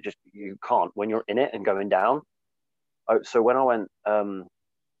hill, and you can't when you're in it and going down. So when I went,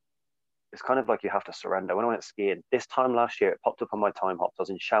 it's kind of like you have to surrender. When I went skiing this time last year, it popped up on my time hops. I was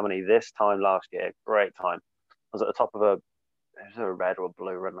in Chamonix this time last year. Great time. I was at the top of it was a red or a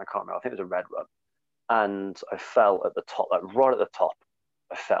blue run. I can't remember. I think it was a red run. And I fell at the top, like right at the top.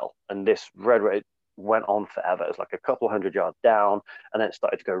 I fell. And this red run went on forever. It was like a couple hundred yards down, and then it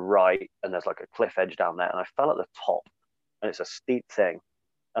started to go right, and there's like a cliff edge down there. And I fell at the top, and it's a steep thing.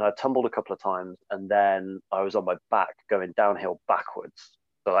 And I tumbled a couple of times, and then I was on my back going downhill backwards.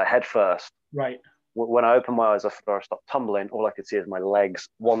 So I head first. Right. When I opened my eyes after I stopped tumbling, all I could see is my legs.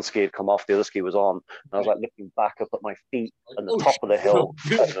 One ski had come off, the other ski was on. And I was like looking back up at my feet and the top of the hill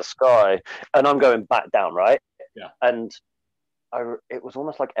at the sky. And I'm going back down, right? Yeah. And it was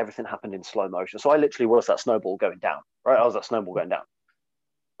almost like everything happened in slow motion. So I literally was that snowball going down, right? I was that snowball going down.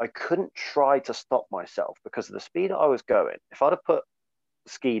 I couldn't try to stop myself because of the speed I was going. If I'd have put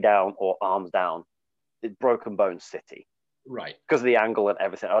ski down or arms down, it's broken bones city. Right. Because of the angle and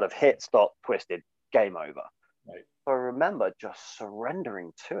everything. I'd have hit, stopped, twisted, game over. Right. So I remember just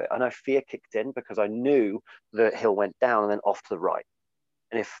surrendering to it. I know fear kicked in because I knew the hill went down and then off to the right.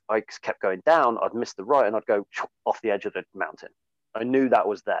 And if I kept going down, I'd miss the right and I'd go off the edge of the mountain. I knew that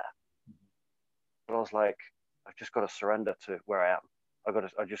was there. But I was like, I've just got to surrender to where I am.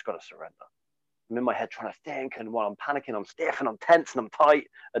 I just got to surrender. I'm in my head trying to think, and while I'm panicking, I'm stiff and I'm tense and I'm tight,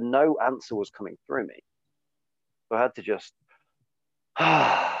 and no answer was coming through me. So I had to just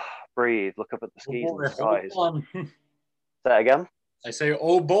breathe, look up at the skis and the skies. Say that again? I say,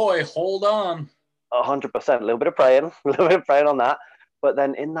 oh boy, hold on. 100%. A little bit of praying on that. But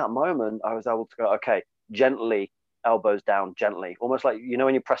then in that moment, I was able to go, okay, gently, elbows down, gently. Almost like,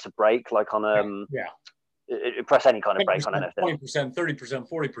 when you press a brake, like on press any kind of brake on anything. 20%, 30%,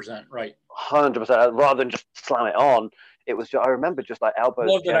 40%, right. 100%. Rather than just slam it on, it was just, I remember just like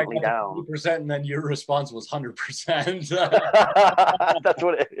elbows gently down. 40%, and then your response was 100%. That's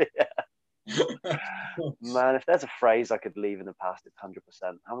what it is. Yeah. Man, if there's a phrase I could leave in the past, it's 100%.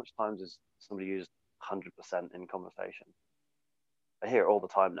 How much times has somebody used 100% in conversation? I hear it all the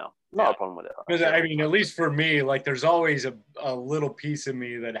time now. Not a problem with it. Because I mean, at least for me, like there's always a little piece of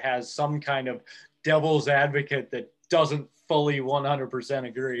me that has some kind of devil's advocate that doesn't fully 100%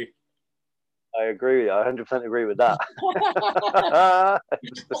 agree. I agree. I 100% agree with that.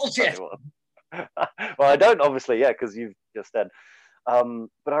 Bullshit. Well, I don't obviously, yeah, because you've just said.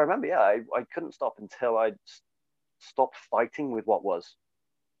 But I remember, yeah, I couldn't stop until I stopped fighting with what was.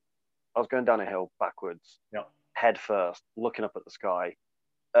 I was going down a hill backwards, head first, looking up at the sky,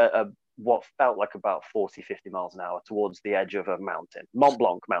 what felt like about 40, 50 miles an hour towards the edge of a mountain, Mont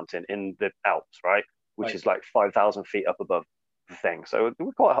Blanc mountain in the Alps, right? Which is like 5,000 feet up above the thing. So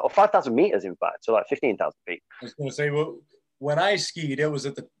we're quite 5,000 meters, in fact. So like 15,000 feet. I was going to say, well, when I skied, it was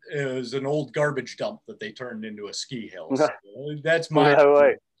an old garbage dump that they turned into a ski hill. So that's my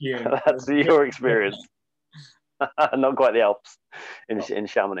That's your experience. Not quite the Alps in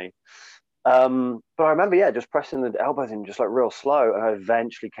Chamonix. But I remember, yeah, just pressing the elbows in just like real slow, and I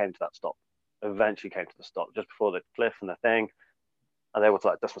eventually came to that stop. Just before the cliff and the thing. I was able to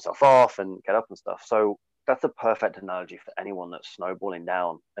like dust myself off and get up and stuff. So that's a perfect analogy for anyone that's snowballing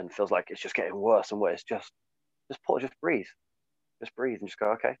down and feels like it's just getting worse and worse. Just breathe. Just breathe and just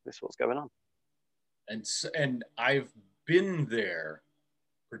go, okay, this is what's going on. And I've been there,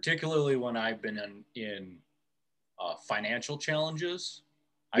 particularly when I've been in financial challenges.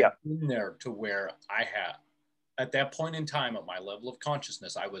 I've been there to where I have, at that point in time, at my level of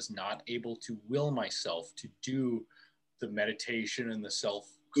consciousness, I was not able to will myself to do the meditation and the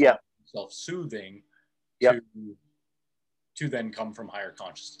self-soothing to then come from higher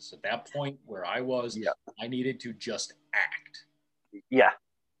consciousness. At that point where I was, I needed to just act. Yeah.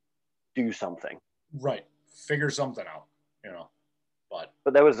 Do something. Right. Figure something out, But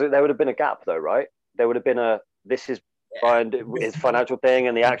there would have been a gap though, right? There would have been this is Brian, his financial thing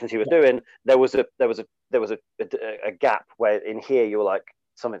and the actions he was doing. There was a gap where in here you were like,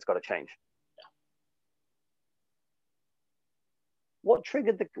 something's got to change. What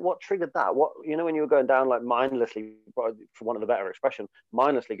triggered that? What, when you were going down like mindlessly, for want of a better expression,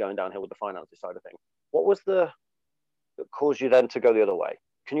 mindlessly going downhill with the finances side of things? What was that caused you then to go the other way?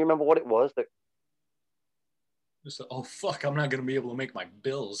 Can you remember what it was that? Just, oh fuck, I'm not going to be able to make my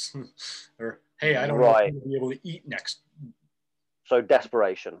bills, or hey, I don't know if I'm going to be able to eat next. So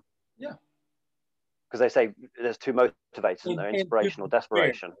desperation. Yeah. Because they say there's two motivators in there: inspiration or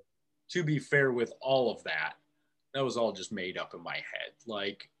desperation. To be fair with all of that was all just made up in my head.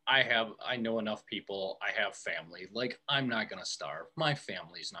 Like I know enough people. I have family. Like I'm not going to starve. My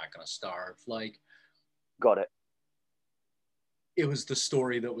family's not going to starve. Like, got it. It was the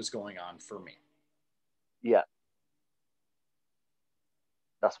story that was going on for me. Yeah.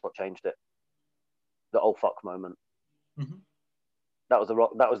 That's what changed it. The oh fuck moment. Mm-hmm. That was the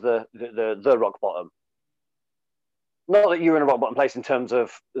rock. That was the rock bottom. Not that you were in a rock bottom place in terms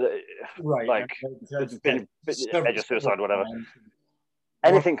of like edge of suicide, or whatever.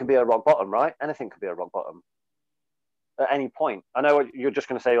 Anything can be a rock bottom, right? Anything can be a rock bottom at any point. I know what you're just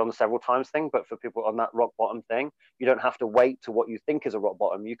going to say on the several times thing, but for people on that rock bottom thing, you don't have to wait to what you think is a rock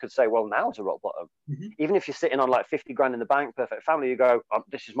bottom. You could say, well, now it's a rock bottom. Mm-hmm. Even if you're sitting on like 50 grand in the bank, perfect family, you go,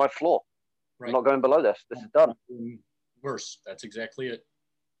 this is my floor. Right. I'm not going below this. This is done. Worse. That's exactly it.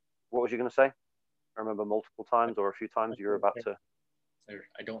 What was you going to say? I remember multiple times or a few times you were about to.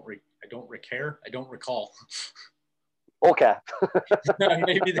 I don't care. I don't recall. Okay.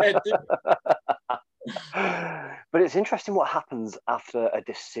 Maybe that too. But it's interesting what happens after a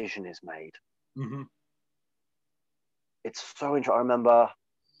decision is made. Mm-hmm. It's so interesting. I remember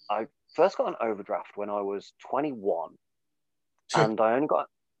I first got an overdraft when I was 21, and I only got.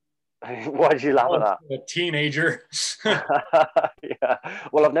 Why did you laugh at that? A teenager. Yeah.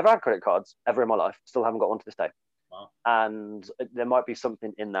 Well, I've never had credit cards ever in my life. Still haven't got one to this day. Wow. And there might be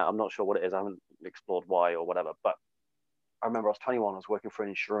something in that. I'm not sure what it is. I haven't explored why or whatever. But I remember I was 21. I was working for an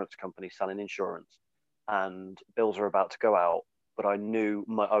insurance company selling insurance, and bills were about to go out. But I knew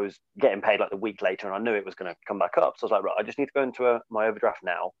I was getting paid like the week later, and I knew it was going to come back up. So I was like, right, I just need to go into my overdraft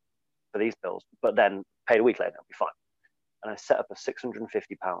now for these bills, but then paid a week later, I'll be fine. And I set up a £650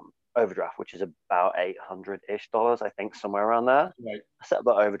 overdraft, which is about $800-ish, I think, somewhere around there. Right. I set up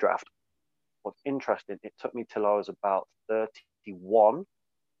that overdraft. What's interesting, it took me till I was about 31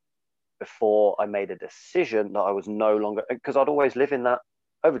 before I made a decision that I was no longer, because I'd always live in that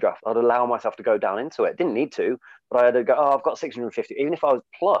overdraft. I'd allow myself to go down into it. Didn't need to, but I had to go, I've got 650. Even if I was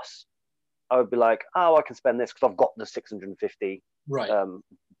plus, I would be like, I can spend this because I've got the 650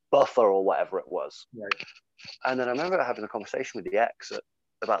 buffer or whatever it was. Right. And then I remember having a conversation with the ex at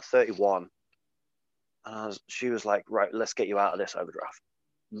about 31. And she was like, right, let's get you out of this overdraft.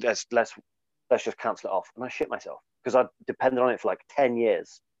 Let's just cancel it off. And I shit myself because I'd depended on it for like 10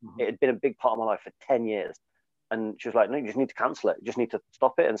 years. It had been a big part of my life for 10 years. And she was like, no, you just need to cancel it. You just need to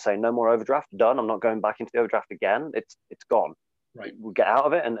stop it and say, no more overdraft, done. I'm not going back into the overdraft again. It's gone. Right. We'll get out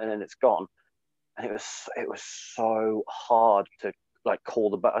of it and then it's gone. And it was so hard to like call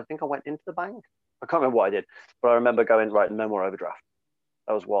the bank. I think I went into the bank. I can't remember what I did, but I remember going, right, no more overdraft.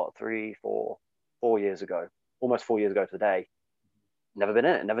 That was what, 4 years ago, almost 4 years ago today. Never been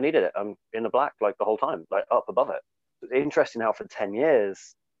in it, never needed it. I'm in the black like the whole time, like up above it. It's interesting how for 10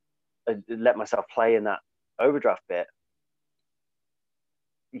 years, I let myself play in that overdraft bit.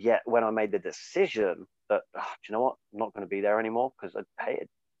 Yet when I made the decision that, do you know what, I'm not going to be there anymore because I hated,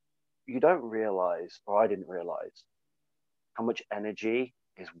 you don't realize, or I didn't realize, how much energy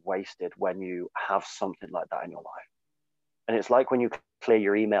is wasted when you have something like that in your life. And it's like when you clear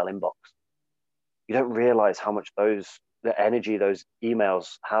your email inbox, you don't realize how much the energy those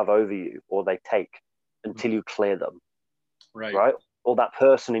emails have over you or they take until you clear them. Right? Or that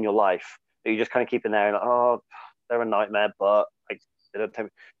person in your life that you just kind of keep in there and like, oh, they're a nightmare, but like, they don't take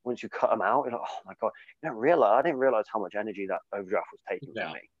me. Once you cut them out, you're like, oh my God, I didn't realize how much energy that overdraft was taking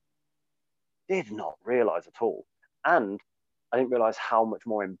from me. Did not realize at all. And I didn't realize how much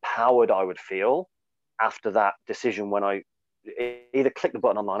more empowered I would feel after that decision when I either clicked the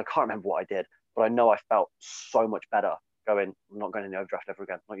button online. I can't remember what I did, but I know I felt so much better going, I'm not going in the overdraft ever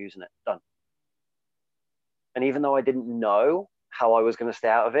again, not using it, done. And even though I didn't know how I was going to stay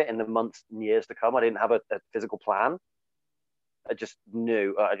out of it in the months and years to come, I didn't have a physical plan. I just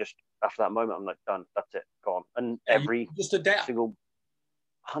knew, after that moment, I'm like, done, that's it, gone. And every just adapt. single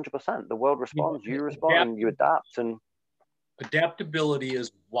 100%, the world responds, you respond, and you adapt. And adaptability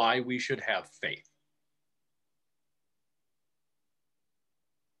is why we should have faith.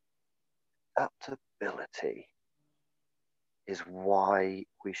 Adaptability is why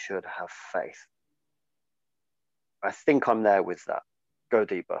we should have faith. I think I'm there with that. Go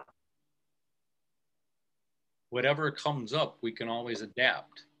deeper. Whatever comes up, we can always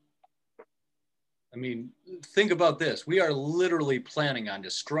adapt. I mean, think about this. We are literally planning on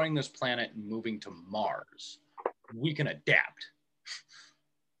destroying this planet and moving to Mars. We can adapt.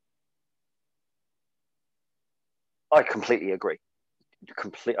 I completely agree.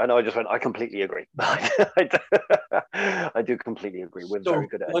 I know I just went, I completely agree. I do completely agree. We're very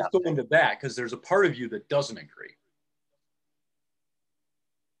good at adapting. Let's go into that because there's a part of you that doesn't agree.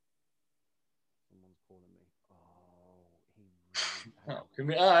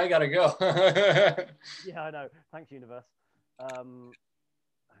 I gotta go. Yeah, I know. Thanks, universe. Hang on a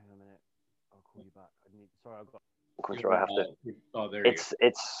minute. I'll call you back. Sorry, I've got. I have to. Oh, there you go.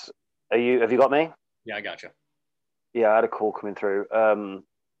 Have you got me? Yeah, I got you. Yeah, I had a call coming through. A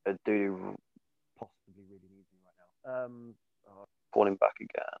dude possibly really needs me right now. Call him back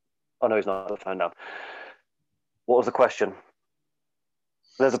again. Oh no, he's not on the phone now. What was the question?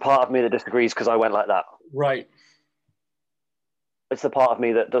 There's a part of me that disagrees because I went like that. Right. It's the part of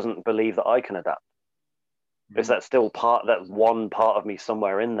me that doesn't believe that I can adapt. Mm-hmm. It's that one part of me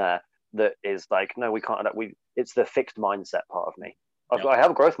somewhere in there that is like, no, we can't adapt. It's the fixed mindset part of me. Yep. I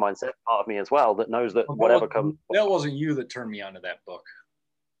have a growth mindset part of me as well that knows that whatever comes. That wasn't you that turned me onto that book.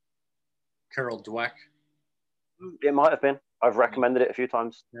 Carol Dweck. It might have been. I've recommended it a few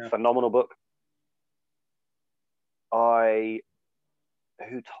times. Yeah. Phenomenal book. Who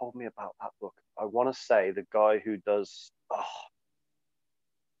told me about that book? I want to say the guy who does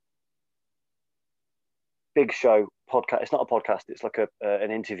Big Show podcast. It's not a podcast. It's like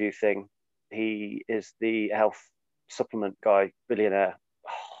an interview thing. He is the health supplement guy, billionaire.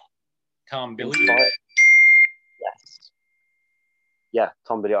 Tom Billy. Yes. Yeah,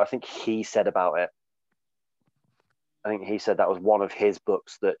 Tom Billy. I think he said about it. I think he said that was one of his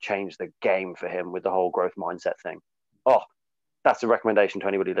books that changed the game for him with the whole growth mindset thing. Oh, that's a recommendation to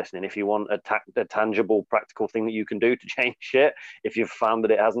anybody listening. If you want a tangible, practical thing that you can do to change shit, if you've found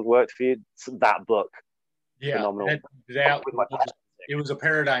that it hasn't worked for you, that book. Yeah, phenomenal. It was a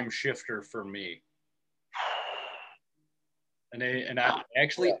paradigm shifter for me. And I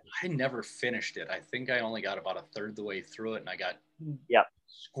never finished it. I think I only got about a third the way through it, and I got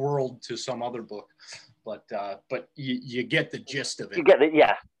squirreled to some other book. But you get the gist of it. You get it,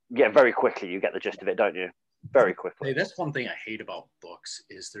 yeah. Very quickly, you get the gist of it, don't you? Very quickly. Hey, that's one thing I hate about books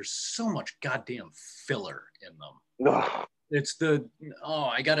is there's so much goddamn filler in them. Ugh. It's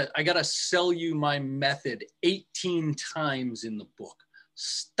I gotta sell you my method 18 times in the book.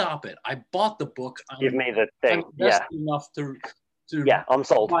 Stop it. I bought the book. Give me the thing. I'm enough to to Yeah, I'm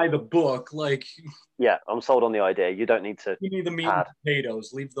sold. buy the book. Like, Yeah, I'm sold on the idea. You don't need to you need the meat pad. and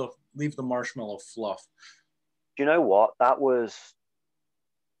potatoes. Leave the marshmallow fluff. Do you know what? That was,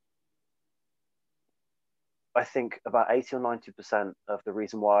 I think, about 80 or 90% of the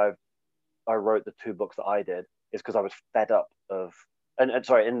reason why I wrote the 2 books that I did is because I was fed up of, and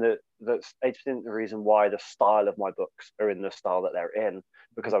sorry, in the 80% the reason why the style of my books are in the style that they're in,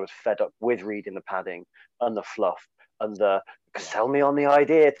 because I was fed up with reading the padding and the fluff and the sell me on the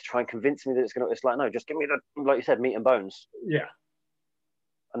idea to try and convince me that it's like, no, just give me the, like you said, meat and bones. Yeah.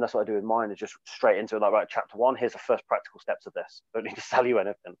 And that's what I do with mine, is just straight into it. Like, right, chapter 1, here's the first practical steps of this. Don't need to sell you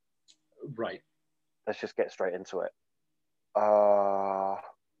anything. Right. Let's just get straight into it. I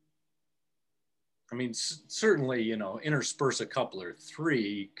mean, certainly, intersperse a couple or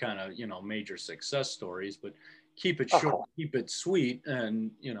 3 kind of, major success stories, but keep it short, keep it sweet,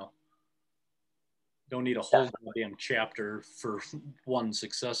 and, don't need a whole goddamn chapter for one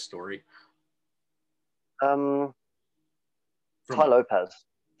success story. Tai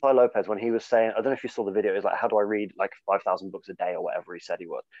Lopez, when he was saying, I don't know if you saw the video, it was like, how do I read like 5,000 books a day or whatever he said he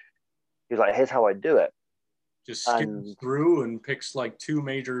would. He was like, here's how I do it. Just skims through and picks like 2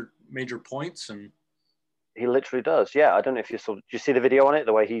 major points, and he literally does. Yeah, I don't know if you saw. Did you see the video on it?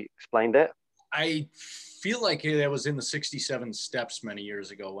 The way he explained it. I feel like that was in the 67 Steps many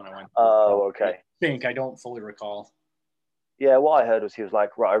years ago when I went. Oh, okay. I don't fully recall. Yeah, what I heard was he was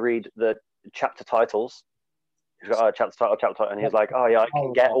like, right, I read the chapter titles. He's got chapter title, and he's like, oh yeah, I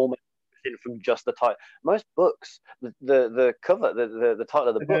can get almost from just the title. Most books, the cover, the title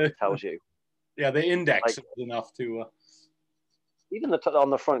of the book tells you. Yeah, the index is enough to. Even on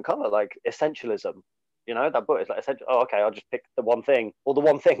the front cover, like essentialism. That book is like essential. Oh, okay, I'll just pick the one thing, or the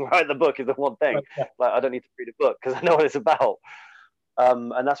one thing, right? The book is the one thing. Like, I don't need to read a book because I know what it's about.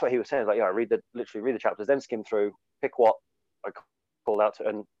 And that's what he was saying. Like, yeah, literally read the chapters, then skim through, pick what I call out to,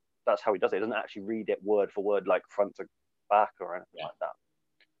 and that's how he does it. He doesn't actually read it word for word, like front to back or anything like that.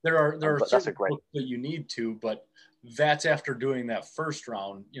 There are certain books that you need to, but that's after doing that first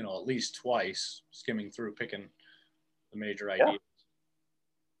round, at least twice, skimming through, picking the major ideas.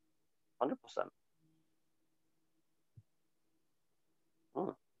 100%.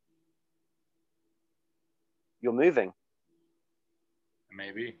 You're moving.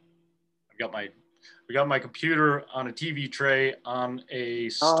 Maybe. We got my computer on a TV tray on a.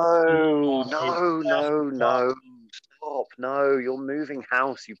 No. Stop. No, you're moving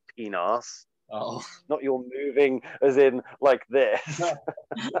house, you penis. Oh. Not you're moving as in like this.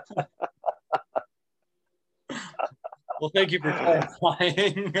 Well, thank you for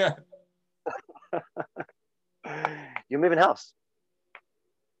clarifying. You're moving house.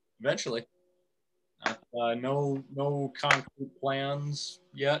 Eventually. No concrete plans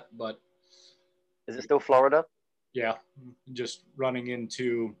yet, but. Is it still Florida? Yeah, just running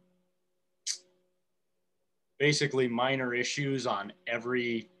into basically minor issues on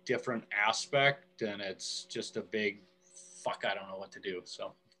every different aspect, and it's just a big fuck. I don't know what to do.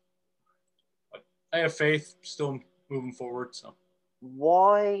 So, but I have faith. Still moving forward. So,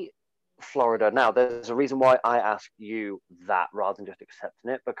 why Florida? Now, there's a reason why I asked you that rather than just accepting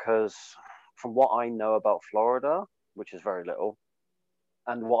it, because from what I know about Florida, which is very little,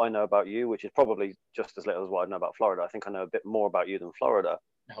 and what I know about you, which is probably just as little as what I know about Florida, I think I know a bit more about you than Florida.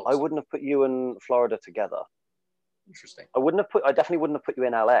 I wouldn't have put you and Florida together. Interesting. I definitely wouldn't have put you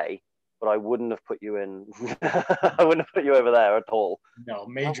in LA, but I wouldn't have put you in. I wouldn't have put you over there at all. No,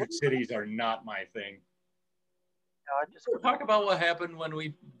 major cities are not my thing. We'll talk about what happened when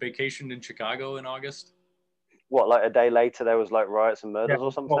we vacationed in Chicago in August. What, like a day later, there was like riots and murders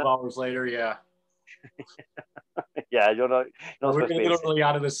or something? 12 hours later, yeah. Yeah, you're not we were literally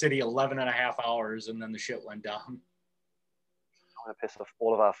out of the city 11 and a half hours, and then the shit went down. I'm going to piss off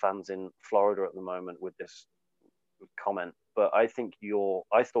all of our fans in Florida at the moment with this comment, but I thought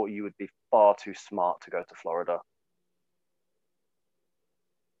you would be far too smart to go to Florida.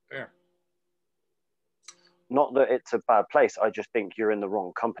 Fair. Not that it's a bad place. I just think you're in the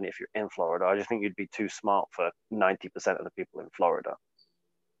wrong company if you're in Florida. I just think you'd be too smart for 90% of the people in Florida.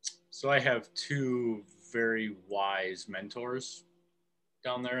 So I have 2 very wise mentors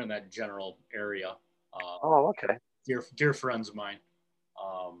down there in that general area. Okay. Dear friends of mine.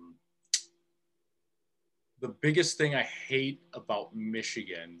 The biggest thing I hate about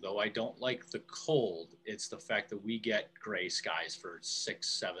Michigan, though I don't like the cold, it's the fact that we get gray skies for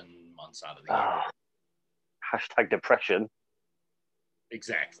 6-7 months out of the year. Hashtag depression.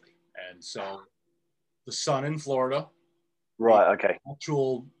 Exactly. And so the sun in Florida. Right, okay.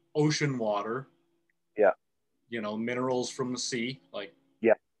 Actual ocean water. Yeah. Minerals from the sea, like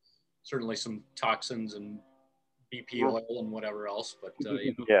yeah, certainly some toxins and BP oil and whatever else. But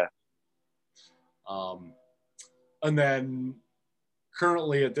Yeah. And then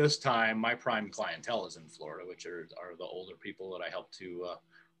currently at this time, my prime clientele is in Florida, which are the older people that I help to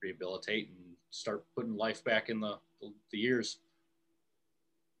rehabilitate and start putting life back in the years.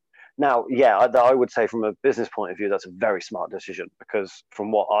 Now, yeah, I would say from a business point of view, that's a very smart decision, because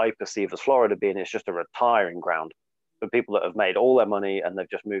from what I perceive as Florida being, it's just a retiring ground for people that have made all their money and they've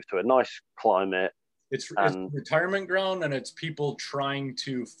just moved to a nice climate. It's retirement ground, and it's people trying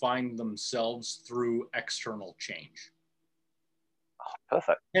to find themselves through external change. Oh,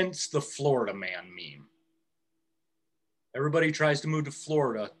 perfect. Hence the Florida man meme. Everybody tries to move to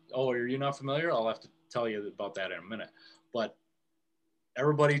Florida. Oh, are you not familiar? I'll have to tell you about that in a minute. But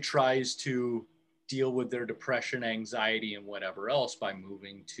everybody tries to deal with their depression, anxiety, and whatever else by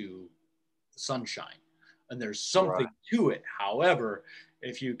moving to the sunshine. And there's something to it. However,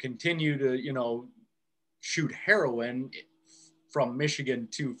 if you continue to, shoot heroin from Michigan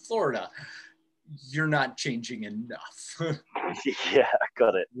to Florida, you're not changing enough. Yeah,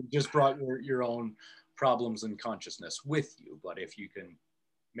 got it. You just brought your own problems and consciousness with you. But if you can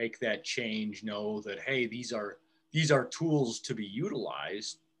make that change, know that, hey, these are tools to be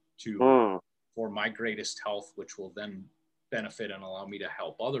utilized for my greatest health, which will then benefit and allow me to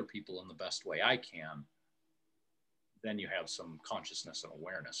help other people in the best way I can, then you have some consciousness and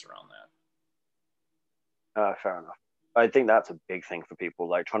awareness around that. Fair enough. I think that's a big thing for people,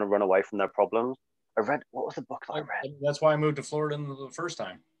 like trying to run away from their problems. What was the book that I read? That's why I moved to Florida the first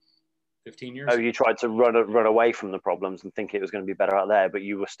time, 15 years ago. ago. You tried to run away from the problems and think it was going to be better out there, but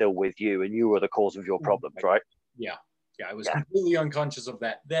you were still with you and you were the cause of your problems, right? Yeah. I was completely unconscious of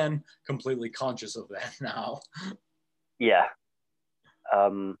that then, completely conscious of that now. Yeah.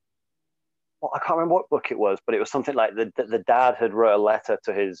 Well, I can't remember what book it was, but it was something like the dad had wrote a letter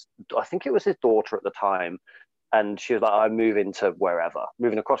to I think it was his daughter at the time, and she was like, I'm moving to wherever,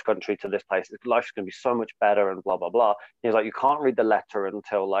 moving across country to this place. Life's going to be so much better and blah, blah, blah. He was like, you can't read the letter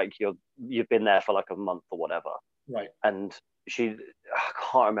until like you've been there for like a month or whatever. Right. And I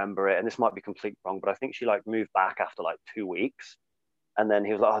can't remember it, and this might be completely wrong, but I think she like moved back after like 2 weeks. And then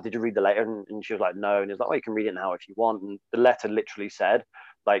he was like, oh, did you read the letter? And she was like, no. And he was like, oh, you can read it now if you want. And the letter literally said,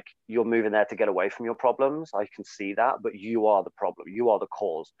 like, you're moving there to get away from your problems. I can see that, but you are the problem. You are the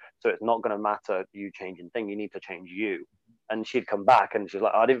cause. So it's not going to matter you changing thing. You need to change you. And she'd come back and she's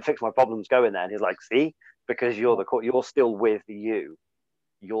like, I didn't fix my problems going there. And he's like, see, because you're the cause. You're still with you.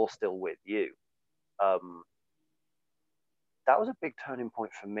 You're still with you. That was a big turning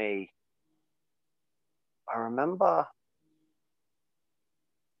point for me. I remember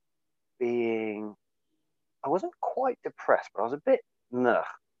I wasn't quite depressed, but I was a bit down.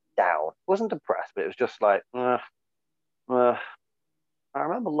 I wasn't depressed, but it was just like, I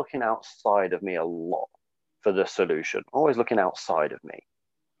remember looking outside of me a lot for the solution, always looking outside of me.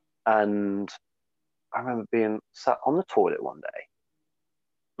 And I remember being sat on the toilet one day,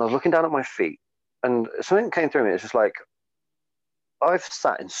 and I was looking down at my feet, and something came through me. It's just like, I've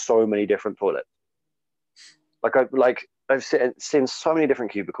sat in so many different toilets. I've seen so many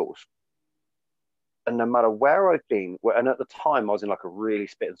different cubicles. And no matter where I've been, and at the time I was in like a really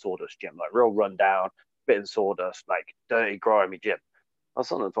spit and sawdust gym, like real rundown, spit and sawdust, like dirty, grimy gym. I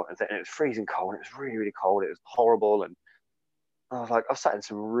was on the toilet and it was freezing cold. It was really, really cold. It was horrible. And I was like, I've sat in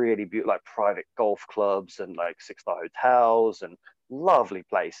some really beautiful, like private golf clubs and like 6-star hotels and lovely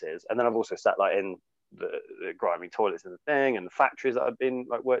places. And then I've also sat like in the grimy toilets and the thing and the factories that I've been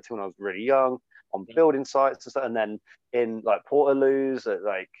like worked in when I was really young, on building sites and stuff. And then in like Portaloos at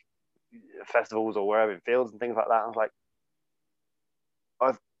like festivals or wherever, in fields and things like that. I was like,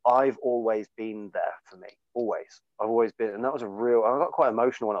 I've always been there for me. Always. I've always been, and that was I got quite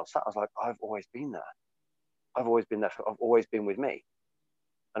emotional when I was sat. I was like, I've always been there. I've always been there. I've always been with me.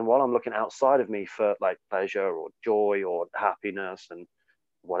 And while I'm looking outside of me for like pleasure or joy or happiness and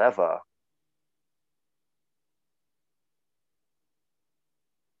whatever,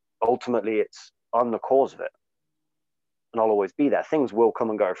 ultimately I'm the cause of it. And I'll always be there. Things will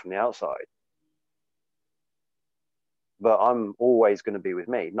come and go from the outside. But I'm always going to be with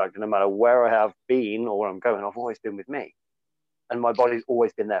me. Like, no matter where I have been or where I'm going, I've always been with me. And my body's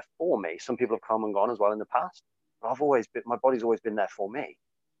always been there for me. Some people have come and gone as well in the past, but my body's always been there for me.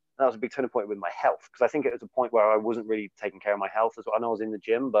 And that was a big turning point with my health, because I think it was a point where I wasn't really taking care of my health as well. I know I was in the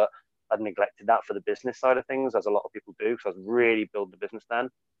gym, but I'd neglected that for the business side of things, as a lot of people do, because I was really building the business then.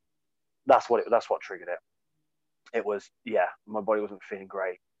 That's what triggered it. It was, my body wasn't feeling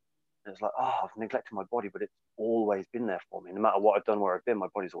great. And it's like, I've neglected my body, but it's always been there for me. No matter what I've done, where I've been, my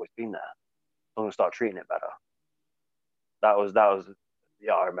body's always been there. I'm going to start treating it better. That was,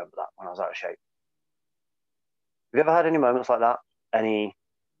 I remember that when I was out of shape. you ever had any moments like that? Any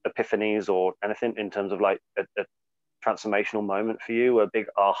epiphanies or anything in terms of like a transformational moment for you, a big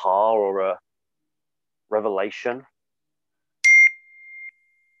aha or a revelation?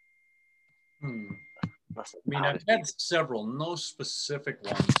 Hmm. That's I mean, I've had several. No specific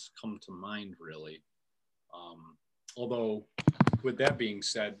ones come to mind, really. Although, with that being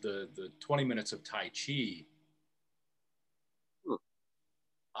said, the 20 minutes of Tai Chi,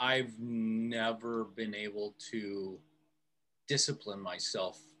 I've never been able to discipline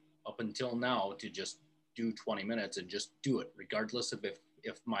myself up until now to just do 20 minutes and just do it, regardless of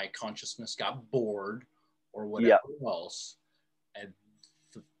if my consciousness got bored or whatever else. And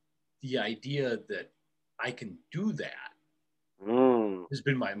the idea that I can do that has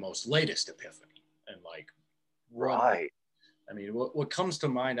been my most latest epiphany. And like, right. I mean, what comes to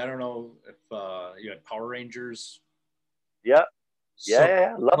mind, I don't know if you had Power Rangers. Yeah. So,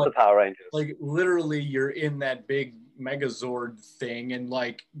 Yeah. Love the Power Rangers. Like literally you're in that big Megazord thing and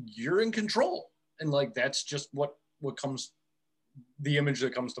like you're in control. And like that's just what comes, the image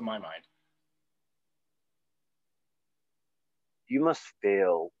that comes to my mind. You must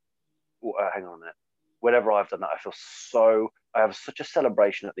feel, hang on a minute. Whenever I've done that, I have such a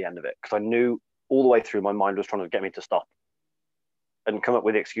celebration at the end of it because I knew all the way through my mind was trying to get me to stop and come up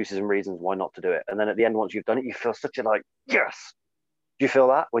with excuses and reasons why not to do it. And then at the end, once you've done it, you feel such a like, yes. Do you feel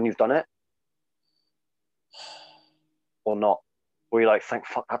that when you've done it? Or not? Or you're like, thank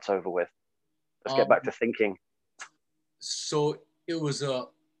fuck that's over with. Let's get back to thinking. So it was oh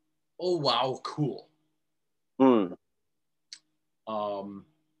wow, cool.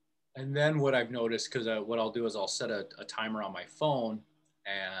 And then what I've noticed, because what I'll do is I'll set a timer on my phone,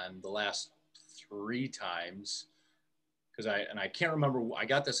 and the last 3 times, because I can't remember, I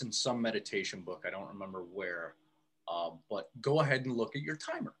got this in some meditation book, I don't remember where, but go ahead and look at your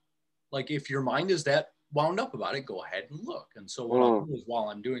timer. Like if your mind is that wound up about it, go ahead and look. And so what I'll do is while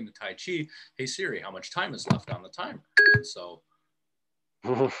I'm doing the Tai Chi, hey Siri, how much time is left on the timer? And so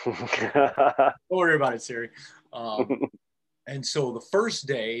don't worry about it, Siri. And so the first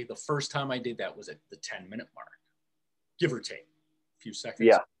day, the first time I did that was at the 10-minute mark, give or take a few seconds.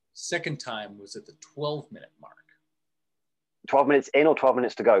 Yeah. Second time was at the 12-minute mark. 12 minutes in or 12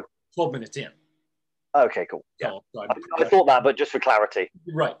 minutes to go? 12 minutes in. Okay, cool. Yeah. So I thought that, but just for clarity.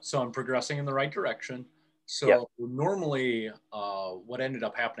 Right. So I'm progressing in the right direction. So normally what ended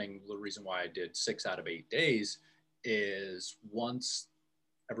up happening, the reason why I did 6 out of 8 days is once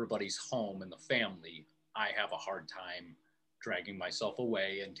everybody's home and the family, I have a hard time dragging myself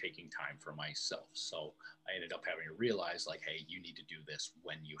away and taking time for myself. So I ended up having to realize like, hey, you need to do this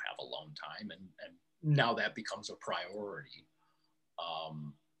when you have alone time. And now that becomes a priority.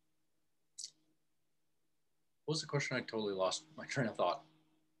 What was the question? I totally lost my train of thought.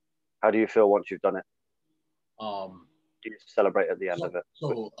 How do you feel once you've done it? Do you celebrate at the end of it?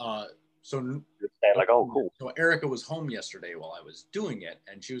 So like, oh, cool. So Erica was home yesterday while I was doing it,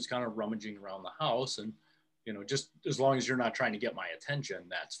 and she was kind of rummaging around the house, and you know, just as long as you're not trying to get my attention,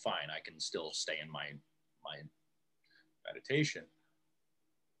 that's fine. I can still stay in my meditation.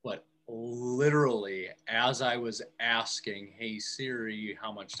 But literally, as I was asking, hey Siri,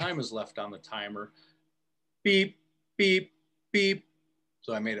 how much time is left on the timer? Beep, beep, beep.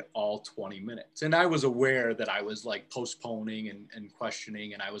 So I made it all 20 minutes. And I was aware that I was like postponing and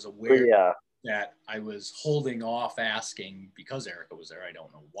questioning. And I was aware that I was holding off asking because Erica was there. I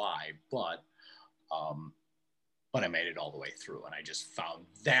don't know why, but I made it all the way through. And I just found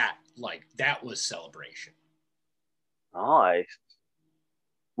that like that was celebration. Nice.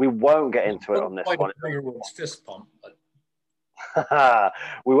 We won't get into it on this one. Fist pump, but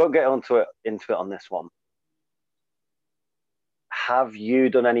we won't get into it on this one. Have you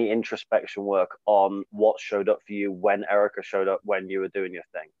done any introspection work on what showed up for you when Erica showed up when you were doing your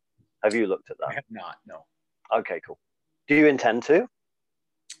thing? Have you looked at that? I have not, no. Okay, cool. Do you intend to?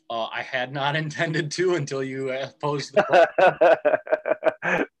 I had not intended to until you posed the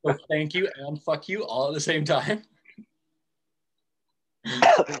question. So thank you and fuck you all at the same time.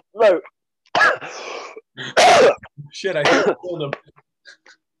 No. Shit, I think I killed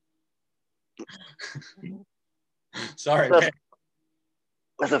him. Sorry, man.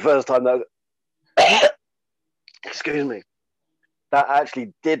 That's the first time that. Excuse me. That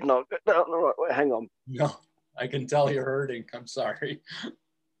actually did not go down the right way. Hang on. No, I can tell you're hurting. I'm sorry.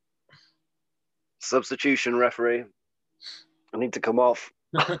 Substitution referee. I need to come off.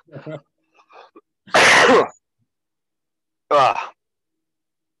 I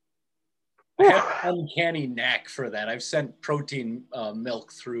have an uncanny knack for that. I've sent protein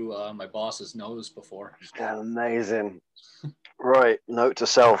milk through my boss's nose before. Amazing. Right. Note to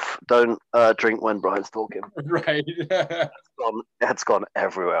self: don't drink when Brian's talking. Right. It's gone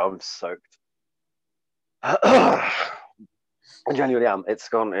everywhere. I'm soaked. I genuinely am. It's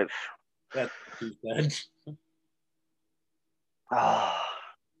gone. It's. That's too bad.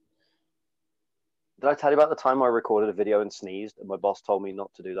 Did I tell you about the time I recorded a video and sneezed, and my boss told me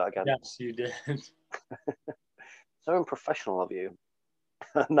not to do that again? Yes, you did. So unprofessional of you.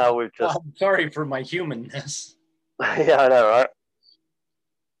 Now we've just. I'm sorry for my humanness. Yeah, I know, right?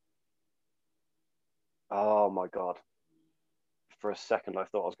 Oh my god. For a second, I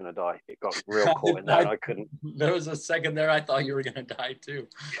thought I was going to die. It got real caught in there, and I couldn't. There was a second there I thought you were going to die too.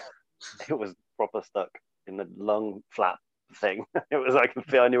 It was proper stuck in the lung flap thing. It was, I could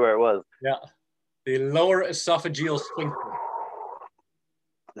feel, I knew where it was. Yeah. The lower esophageal sphincter.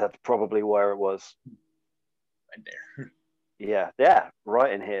 That's probably where it was. Right there. Yeah,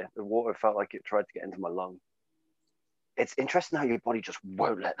 right in here. The water felt like it tried to get into my lung. It's interesting how your body just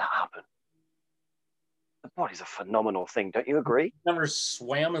won't let that happen. The body's a phenomenal thing, don't you agree? Never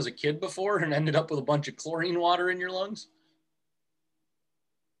swam as a kid before and ended up with a bunch of chlorine water in your lungs?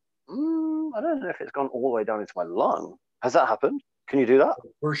 I don't know if it's gone all the way down into my lung. Has that happened? Can you do that?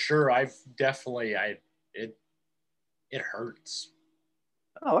 For sure. I've definitely, it hurts.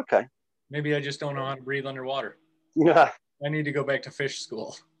 Oh, okay. Maybe I just don't know how to breathe underwater. Yeah. I need to go back to fish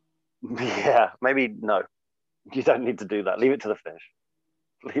school. Yeah, maybe no. You don't need to do that. Leave it to the fish.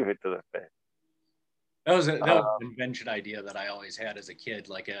 Leave it to the fish. That was an invention idea that I always had as a kid,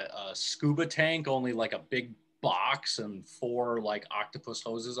 like a scuba tank, only like a big box and 4 like octopus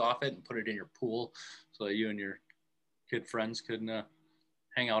hoses off it, and put it in your pool so that you and your kid friends could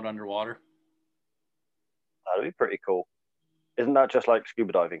hang out underwater. That'd be pretty cool. Isn't that just like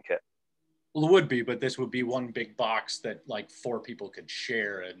scuba diving kit? Well, it would be, but this would be one big box that like 4 people could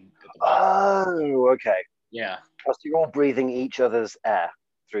share. And oh, okay. Yeah. So you're all breathing each other's air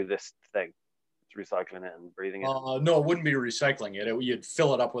through this thing. Recycling it and breathing it. No, it wouldn't be recycling it. You'd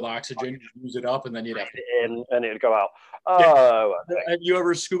fill it up with oxygen, use it up, and then you'd have to in, and it'd go out. Oh, yeah. Okay. Have you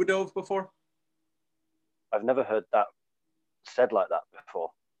ever scuba dove before? I've never heard that said like that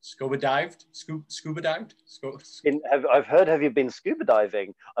before. Scuba dived? Scuba dived? I've heard, have you been scuba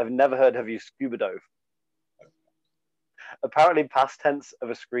diving? I've never heard, have you scuba dove? Apparently, past tense of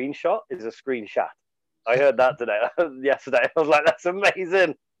a screenshot is a screenshot. I heard that today. Yesterday, I was like, that's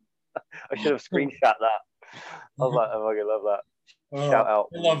amazing. I should have screenshot that. I was like, oh, I love that. Shout out.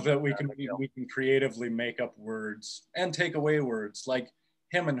 I love that we can creatively make up words and take away words like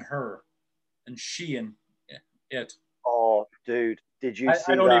him and her and she and it. Oh, dude, did you see that?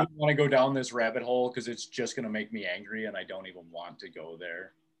 I don't even want to go down this rabbit hole because it's just going to make me angry, and I don't even want to go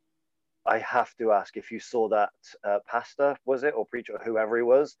there. I have to ask if you saw that pastor, was it, or preacher, or whoever he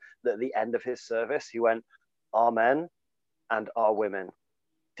was, that at the end of his service, he went, "Amen," and "Our women."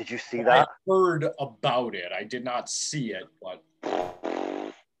 Did you see that? I heard about it. I did not see it, but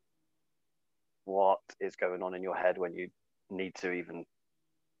what is going on in your head when you need to even?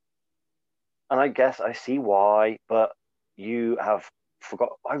 And I guess I see why, but you have forgot.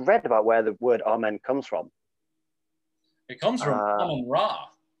 I read about where the word "amen" comes from. It comes from Amun Ra.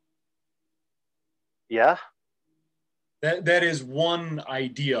 Yeah. That is one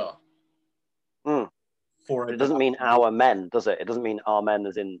idea. For it doesn't mean our men, does it? It doesn't mean our men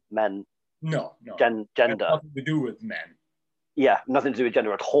as in men. No. Gender. Nothing to do with men. Yeah, nothing to do with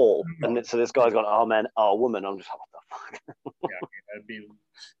gender at all. No. And so this guy's got our men, our woman. I'm just like, what the fuck? Yeah,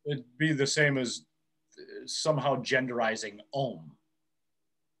 it'd be the same as somehow genderizing Om.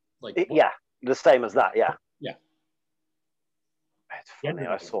 Like yeah, the same as that. Yeah. Yeah. It's funny.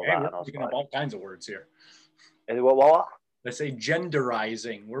 I saw that. We're and I was making up all kinds of words here. What? I say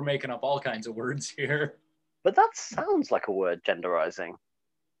genderizing. We're making up all kinds of words here. But that sounds like a word, genderizing.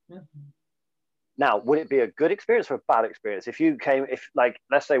 Yeah. Now, would it be a good experience or a bad experience? If you came, like,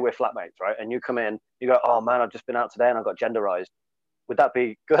 let's say we're flatmates, right? And you come in, you go, oh man, I've just been out today and I got genderized. Would that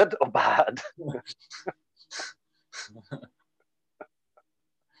be good or bad?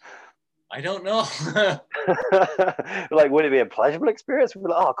 I don't know. Like, would it be a pleasurable experience? We'd be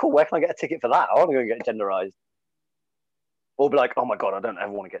like, oh, cool, where can I get a ticket for that? I want to go and get genderized. Or be like, oh my God, I don't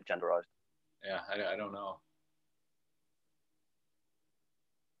ever want to get genderized. Yeah, I don't know.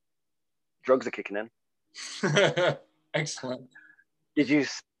 Drugs are kicking in. Excellent. Did you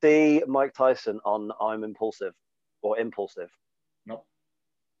see Mike Tyson on I'm Impulsive or Impulsive? Nope.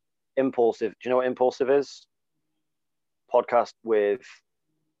 Impulsive. Do you know what Impulsive is? Podcast with,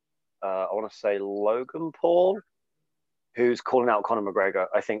 I want to say Logan Paul, who's calling out Conor McGregor,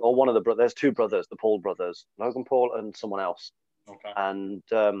 I think, or one of the brothers. There's 2 brothers, the Paul brothers, Logan Paul and someone else. Okay. And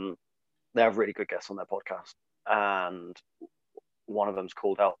they have really good guests on their podcast. And one of them's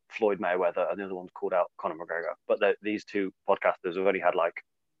called out Floyd Mayweather and the other one's called out Conor McGregor. But these two podcasters have only had like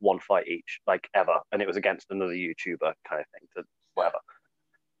one fight each, like ever, and it was against another YouTuber kind of thing. To whatever.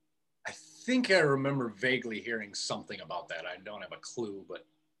 I think I remember vaguely hearing something about that. I don't have a clue, but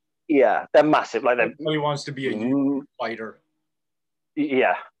yeah, they're massive. Like everybody wants to be a YouTube fighter.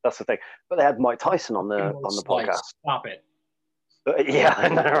 Yeah, that's the thing. But they had Mike Tyson on the podcast. Stop it. Yeah, I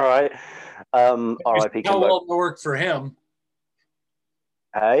know, right? R.I.P. How well that worked for him.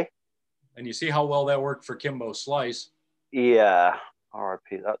 Hey? And you see how well that worked for Kimbo Slice. Yeah,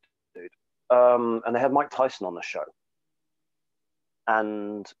 R.I.P. that dude. And they had Mike Tyson on the show.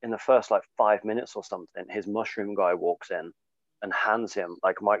 And in the first like 5 minutes or something, his mushroom guy walks in and hands him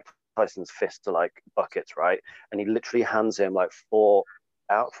like Mike Tyson's fists are like buckets, right? And he literally hands him like 4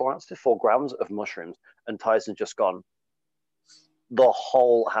 grams of mushrooms. And Tyson's just gone the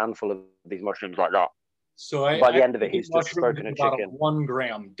whole handful of these mushrooms like that. So by the end of it, he's just stroking a about chicken. A 1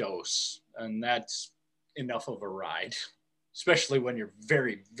 gram dose, and that's enough of a ride, especially when you're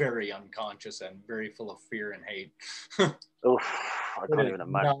very, very unconscious and very full of fear and hate. Oof, I can't even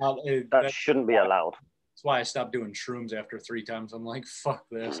imagine. That shouldn't be allowed. That's why I stopped doing shrooms after 3 times. I'm like, fuck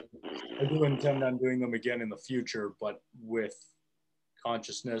this. I do intend on doing them again in the future, but with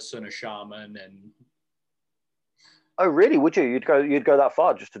consciousness and a shaman. And oh, really? Would you? You'd go that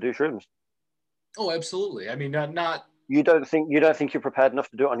far just to do shrooms? Oh, absolutely. I mean, not. You don't think you're prepared enough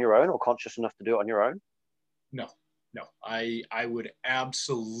to do it on your own, or conscious enough to do it on your own? No. I would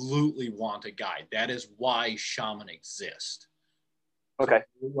absolutely want a guide. That is why shaman exist. Okay.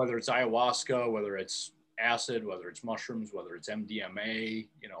 So whether it's ayahuasca, whether it's acid, whether it's mushrooms, whether it's MDMA,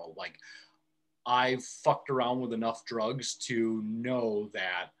 like I've fucked around with enough drugs to know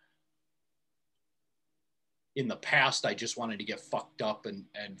that in the past, I just wanted to get fucked up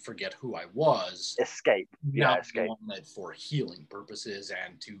and forget who I was. Escape. Yeah, escape. Not for healing purposes.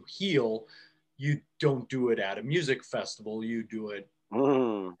 And to heal, you don't do it at a music festival. You do it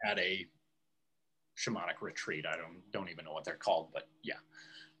at a shamanic retreat. I don't even know what they're called, but yeah.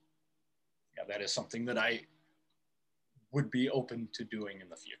 Yeah, that is something that I would be open to doing in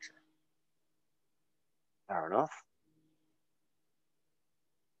the future. Fair enough.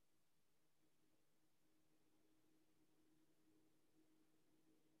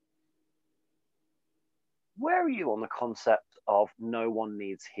 Where are you on the concept of no one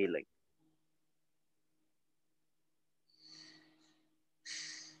needs healing?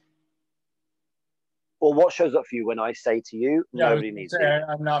 Or what shows up for you when I say to you, nobody needs healing?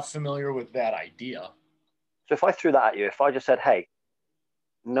 I'm not familiar with that idea. So if I threw that at you, if I just said, hey,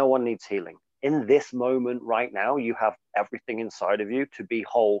 no one needs healing. In this moment right now, you have everything inside of you to be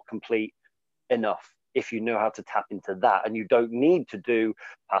whole, complete, enough. If you know how to tap into that, and you don't need to do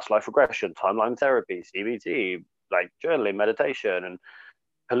past life regression, timeline therapy, CBT, like journaling, meditation, and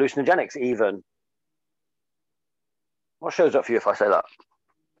hallucinogenics even. What shows up for you if I say that?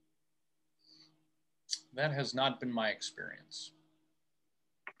 That has not been my experience.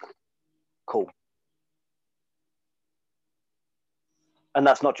 Cool. And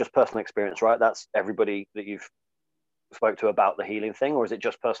that's not just personal experience, right? That's everybody that you've spoke to about the healing thing, or is it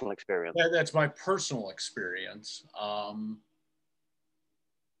just personal experience? That's my personal experience.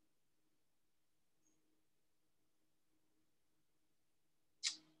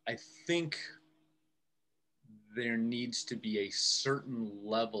 I think there needs to be a certain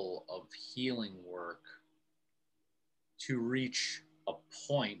level of healing work to reach a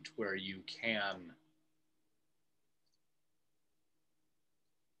point where you can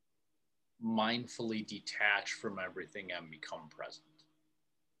mindfully detach from everything and become present.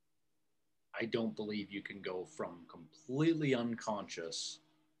 I don't believe you can go from completely unconscious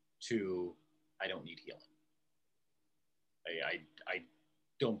to I don't need healing. I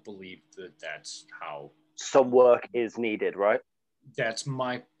don't believe that that's how. Some work is needed, right? That's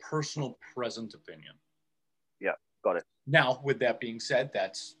my personal present opinion. Yeah, got it. Now, with that being said,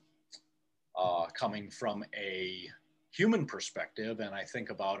 that's coming from a human perspective, and I think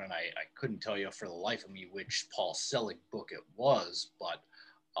about, and I couldn't tell you for the life of me which Paul Selig book it was, but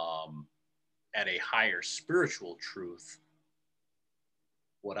at a higher spiritual truth,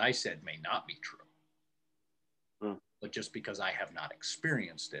 what I said may not be true. But just because I have not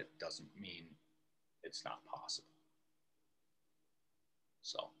experienced it doesn't mean it's not possible.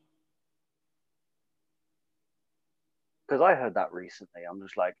 So. Because I heard that recently. I'm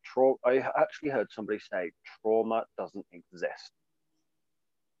just like, I actually heard somebody say trauma doesn't exist.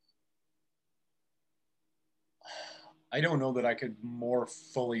 I don't know that I could more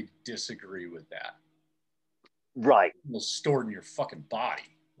fully disagree with that. Right. It's stored in your fucking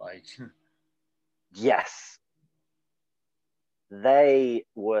body. Like. Yes. they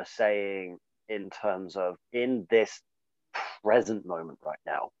were saying in terms of in this present moment right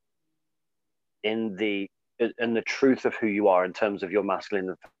now, in the truth of who you are in terms of your masculine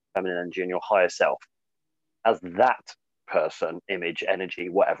and feminine energy and your higher self, as that person, image, energy,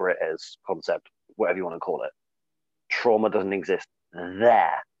 whatever it is, concept, whatever you want to call it, trauma doesn't exist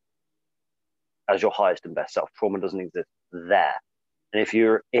there as your highest and best self. Trauma doesn't exist there. And if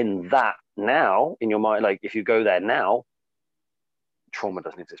you're in that now, in your mind, like if you go there now, trauma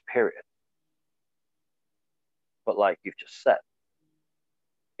doesn't exist, period. But like you've just said,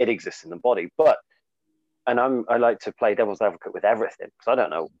 it exists in the body. But, and I like to play devil's advocate with everything, because I don't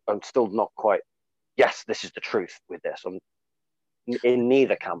know, I'm still not quite, yes, this is the truth with this. I'm in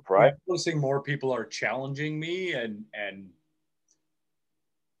neither camp, right? I'm noticing more people are challenging me and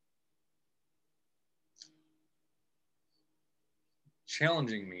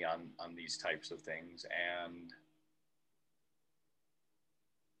challenging me on these types of things, and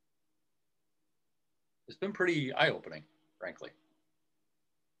it's been pretty eye-opening, frankly.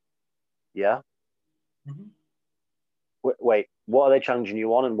 Yeah. Mm-hmm. Wait, what are they challenging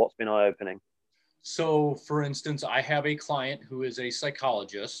you on, and what's been eye-opening? So, for instance, I have a client who is a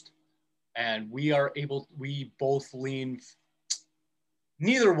psychologist, and we both lean,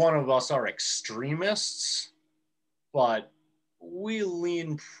 neither one of us are extremists, but we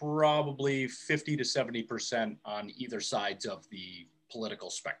lean probably 50 to 70% on either sides of the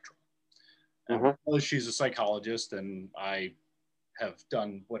political spectrum. And because she's a psychologist and I have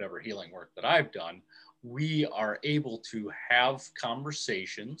done whatever healing work that I've done, we are able to have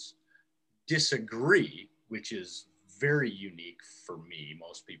conversations, disagree, which is very unique for me.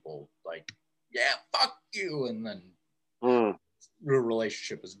 Most people like, yeah, fuck you, and then the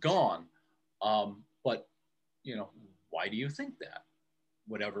relationship is gone. But you know, why do you think that?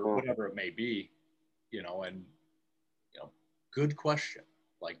 Whatever it may be, you know, and you know, good question.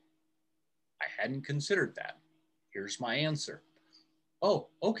 Like, I hadn't considered that. Here's my answer. Oh,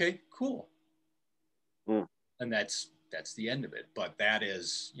 okay, cool. And that's the end of it. But that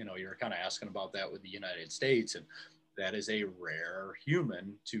is, you know, you're kind of asking about that with the United States, and that is a rare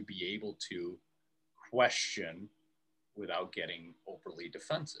human to be able to question without getting overly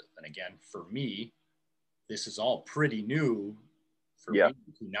defensive. And again, for me, this is all pretty new for me to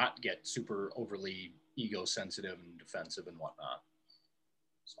not get super overly ego sensitive and defensive and whatnot.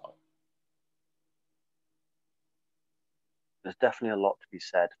 So there's definitely a lot to be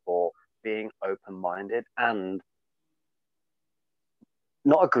said for being open-minded and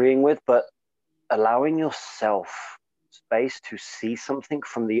not agreeing with, but allowing yourself space to see something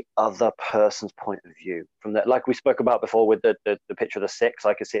from the other person's point of view. From that, like we spoke about before with the picture of the six,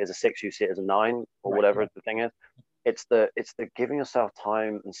 I could see it as a six, you see it as a nine, or whatever the thing is. It's the giving yourself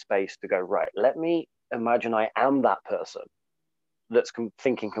time and space to go, right, let me imagine I am that person that's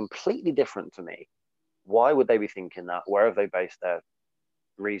thinking completely different to me. Why would they be thinking that? Where have they based their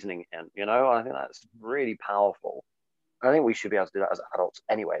reasoning in? You know, I think that's really powerful. I think we should be able to do that as adults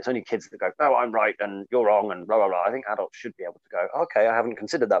anyway. It's only kids that go, oh, I'm right and you're wrong and blah, blah, blah. I think adults should be able to go, okay, I haven't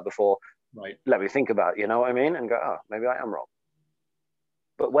considered that before. Right. Let me think about it, you know what I mean? And go, oh, maybe I am wrong.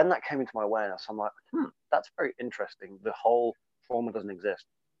 But when that came into my awareness, I'm like, that's very interesting. The whole trauma doesn't exist,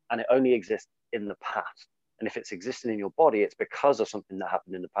 and it only exists in the past. And if it's existing in your body, it's because of something that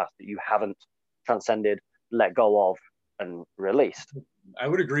happened in the past that you haven't transcended, let go of, and released. I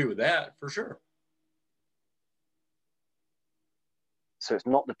would agree with that for sure. So it's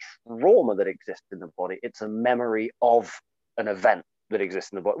not the trauma that exists in the body, it's a memory of an event that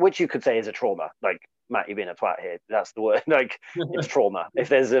exists in the body, which you could say is a trauma. Like, Matt, you're being a twat here. That's the word. Like, it's trauma. If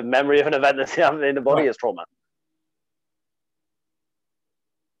there's a memory of an event that's happening in the body, it's trauma.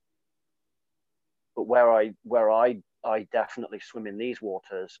 But where I definitely swim in these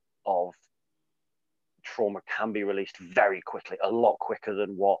waters of trauma can be released very quickly, a lot quicker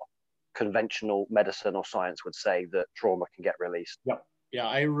than what conventional medicine or science would say that trauma can get released. Yeah,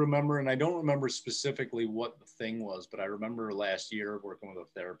 I remember, and I don't remember specifically what the thing was, but I remember last year working with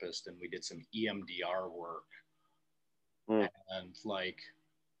a therapist and we did some EMDR work. And like,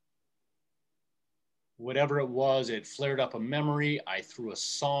 whatever it was, it flared up a memory. I threw a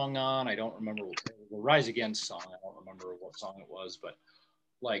song on. I don't remember the Rise Against song. I don't remember what song it was, but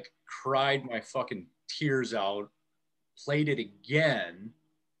like cried my fucking tears out, played it again,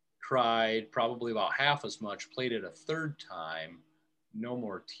 cried probably about half as much, played it a third time, no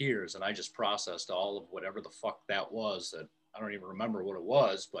more tears. And I just processed all of whatever the fuck that was, that I don't even remember what it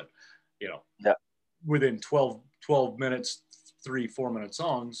was, but you know, within 12 minutes, 3-4 minute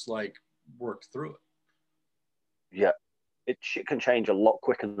songs, like worked through it. Shit can change a lot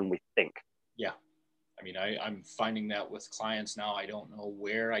quicker than we think. Yeah, I mean, I'm finding that with clients now. I don't know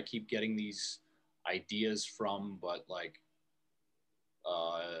where I keep getting these ideas from, but like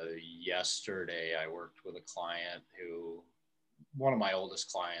yesterday I worked with a client who, one of my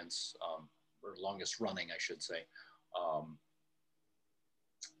oldest clients, or longest running, I should say, um,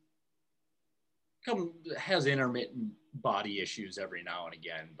 has intermittent body issues every now and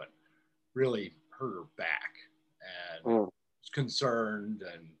again, but really hurt her back and was concerned,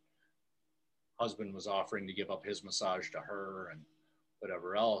 and husband was offering to give up his massage to her and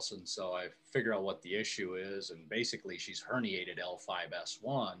whatever else. And so I figure out what the issue is. And basically she's herniated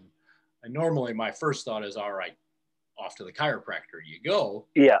L5S1. And normally my first thought is, all right, off to the chiropractor you go.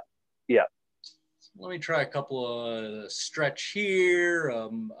 Yeah. Yeah. Let me try a couple of stretch here,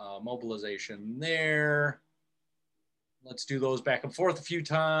 mobilization there. Let's do those back and forth a few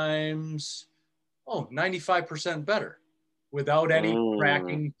times. Oh, 95% better without any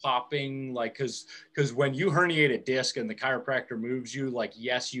cracking, popping, like, because when you herniate a disc and the chiropractor moves you, like,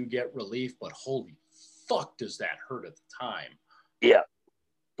 yes, you get relief, but holy fuck does that hurt at the time. Yeah.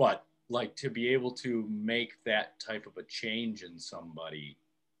 But like, to be able to make that type of a change in somebody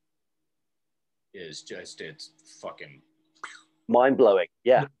is just, it's fucking mind-blowing.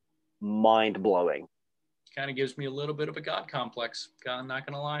 Yeah. Mind-blowing. Kind of gives me a little bit of a God complex. I'm not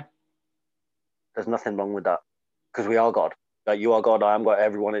gonna lie. There's nothing wrong with that, because we are God. Like, you are God, I am God,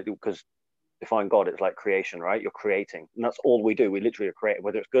 everyone. Because define God, it's like creation, right? You're creating, and that's all we do. We literally are creating,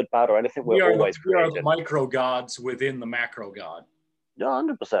 whether it's good, bad, or anything. We're always creating. We are the micro gods within the macro God. Yeah,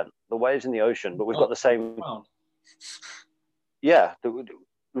 100%. The waves in the ocean, but we've got the same. Yeah,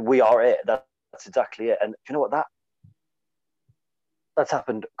 we are it. That's exactly it. And you know what? That's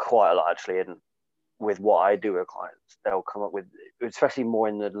happened quite a lot actually. And with what I do with clients, they'll come up with, especially more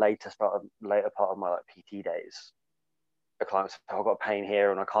in the later part of my like PT days. The clients, I've got pain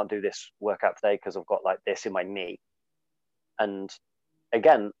here and I can't do this workout today because I've got like this in my knee. And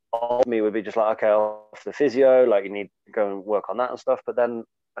again, all me would be just like, okay, off the physio, like you need to go and work on that and stuff. But then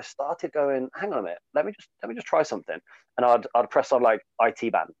I started going, hang on a minute, let me just try something. And I'd press on like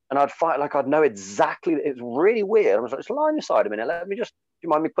IT band, and I'd fight like I'd know exactly. It's really weird. I was like, just lie on your side a minute. Do you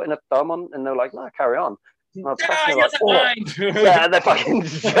mind me putting a thumb on? And they're like, no, carry on. And I'd press and like, oh. Yeah, and they're fucking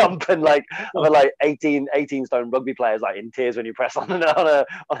jumping like I'm like 18 stone rugby players like in tears when you press on a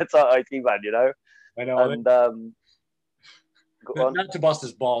IT band, you know. I know. And not to bust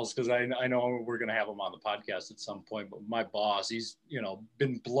his balls, because I know we're going to have him on the podcast at some point, but my boss, he's,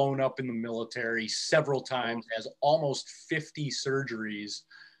 been blown up in the military several times, has almost 50 surgeries.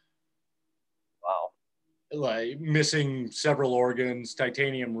 Wow. Like missing several organs,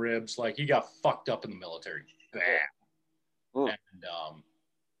 titanium ribs, like he got fucked up in the military. Bam. And,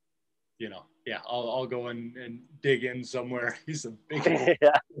 yeah, I'll go and dig in somewhere. He's a big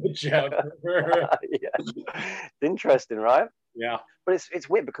yeah. It's interesting, right? Yeah. But it's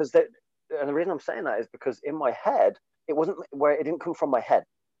weird because and the reason I'm saying that is because in my head, it didn't come from my head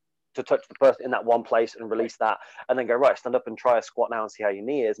to touch the person in that one place and release that and then go, right, stand up and try a squat now and see how your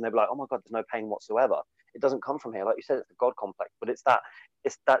knee is. And they'll be like, oh my God, there's no pain whatsoever. It doesn't come from here. Like you said, it's the God complex, but it's that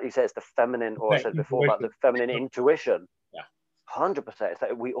you said it's the feminine, or I said before about the feminine intuition. Yeah. 100%. It's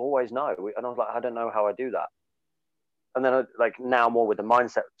that we always know. And I was like, I don't know how I do that. And then like now more with the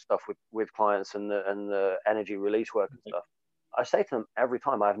mindset stuff with clients and the energy release work and stuff. I say to them every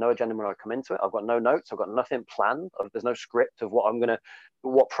time, I have no agenda when I come into it. I've got no notes. I've got nothing planned. There's no script of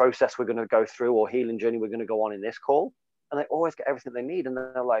what process we're going to go through or healing journey we're going to go on in this call. And they always get everything they need. And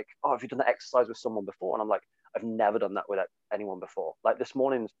they're like, oh, have you done that exercise with someone before? And I'm like, I've never done that with anyone before. Like this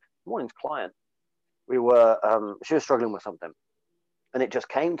morning's client, she was struggling with something. And it just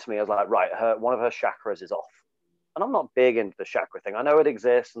came to me. I was like, right, one of her chakras is off. And I'm not big into the chakra thing. I know it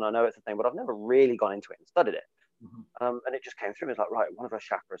exists and I know it's a thing, but I've never really gone into it and studied it. Mm-hmm. And it just came through me. It's like, right, one of her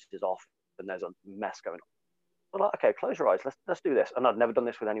chakras is off and there's a mess going on. I'm like, okay, close your eyes. Let's do this. And I'd never done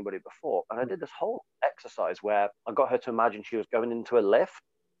this with anybody before. And I did this whole exercise where I got her to imagine she was going into a lift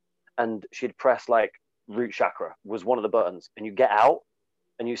and she'd press like root chakra was one of the buttons, and you get out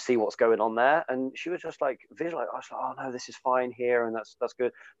and you see what's going on there. And she was just like visualize. I was like, oh no, this is fine here, and that's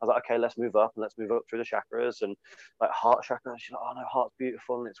good. I was like, okay, let's move up through the chakras, and like heart chakra. She's like, oh no, heart's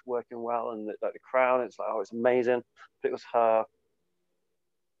beautiful and it's working well, and like the crown, it's like, oh, it's amazing. But it was her.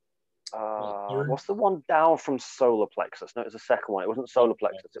 What's the one down from solar plexus? No, it was the second one. It wasn't solar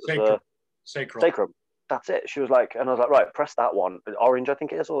plexus. It was sacrum. That's it. She was like, and I was like, right, press that one, orange, I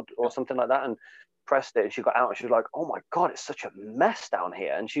think it is, or something like that, and pressed it. And she got out, and she was like, oh my God, it's such a mess down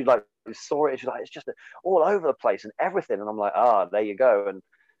here. And she like saw it, and she's like, it's just all over the place and everything. And I'm like, there you go. And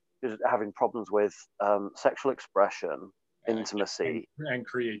she was having problems with sexual expression, intimacy, and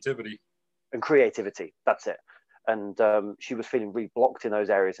creativity. and creativity. That's it. And she was feeling really blocked in those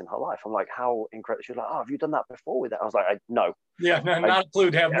areas in her life. I'm like, how incredible. She was like, oh, have you done that before with that? I was like, no. Yeah, not a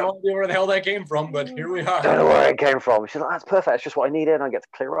clue. Have no idea where the hell that came from, but here we are. Don't know where it came from. She's like, that's perfect. It's just what I needed. And I get to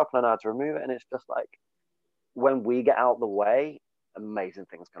clear up and I know how to remove it. And it's just like, when we get out of the way, amazing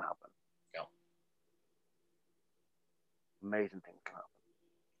things can happen. Yeah. Amazing things can happen.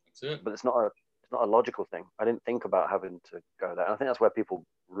 That's it. But it's not a logical thing. I didn't think about having to go there. And I think that's where people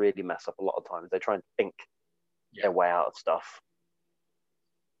really mess up a lot of times. They try and think their way out of stuff.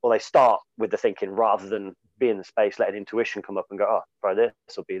 Or they start with the thinking rather than be in the space, letting intuition come up and go, oh, try this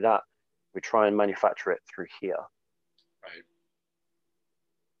or be that. We try and manufacture it through here. Right.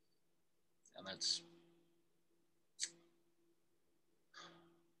 And that's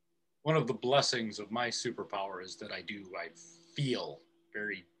one of the blessings of my superpower, is that I feel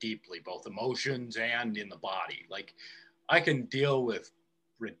very deeply, both emotions and in the body. Like, I can deal with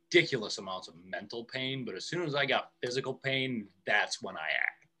ridiculous amounts of mental pain, but as soon as I got physical pain, that's when I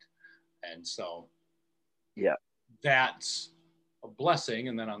act. And so that's a blessing.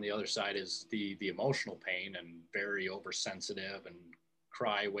 And then on the other side is the emotional pain, and very oversensitive and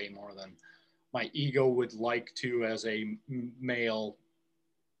cry way more than my ego would like to as a male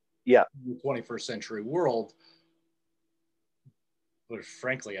in the 21st century world. But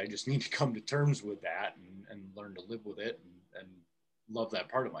frankly, I just need to come to terms with that and learn to live with it and love that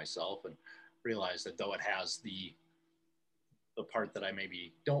part of myself, and realize that though it has the part that I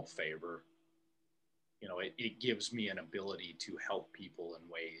maybe don't favor, you know, it gives me an ability to help people in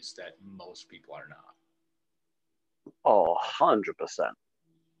ways that most people are not. Oh, 100%.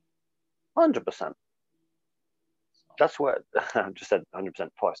 100%. That's what I just said 100%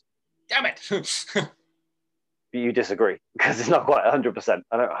 twice. Damn it. You disagree, because it's not quite 100%.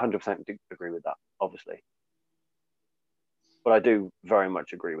 I don't 100% agree with that, obviously. But I do very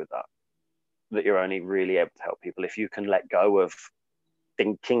much agree with that you're only really able to help people if you can let go of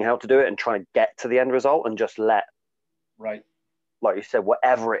thinking how to do it and try and get to the end result, and just let, right, like you said,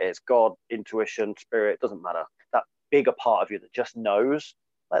 whatever it is, God, intuition, spirit, doesn't matter, that bigger part of you that just knows,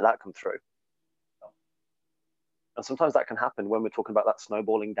 let that come through. And sometimes that can happen when we're talking about that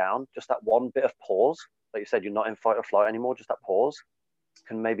snowballing down. Just that one bit of pause, like you said, you're not in fight or flight anymore, just that pause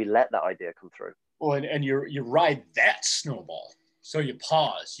can maybe let that idea come through. Well, and you ride that snowball. So you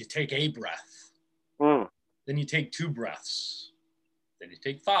pause, you take a breath, then you take 2 breaths, then you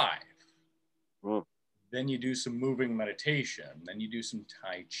take 5, then you do some moving meditation, then you do some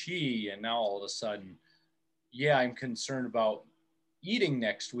Tai Chi, and now all of a sudden, I'm concerned about eating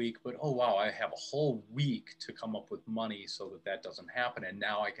next week, but oh wow, I have a whole week to come up with money so that doesn't happen, and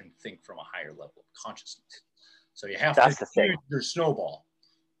now I can think from a higher level of consciousness. So you have to use your snowball.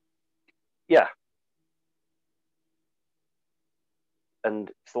 Yeah.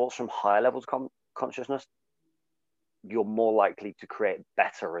 And thoughts from higher levels of consciousness, you're more likely to create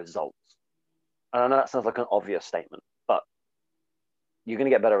better results. And I know that sounds like an obvious statement, but you're going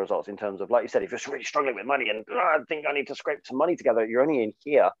to get better results in terms of, like you said, if you're really struggling with money and I think I need to scrape some money together, you're only in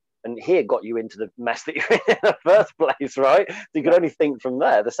here, and here got you into the mess that you're in the first place, right? So you can only think from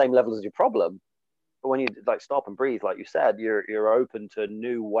there, the same level as your problem. But when you like stop and breathe, like you said, you're open to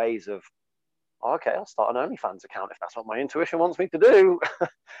new ways of, okay, I'll start an OnlyFans account if that's what my intuition wants me to do.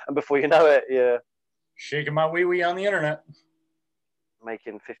 And before you know it, you're shaking my wee-wee on the internet,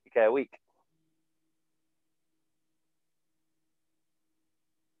 making $50K a week.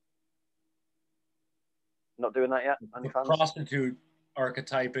 Not doing that yet? OnlyFans? The prostitute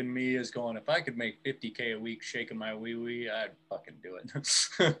archetype in me is going, if I could make $50K a week shaking my wee-wee, I'd fucking do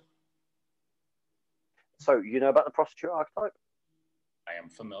it. So you know about the prostitute archetype? I am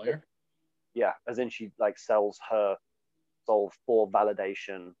familiar. Yeah, as in she like sells her soul for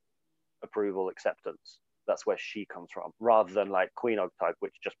validation, approval, acceptance. That's where she comes from, rather than like queen archetype,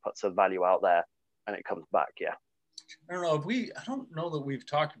 which just puts her value out there and it comes back. Yeah. I don't know I don't know that we've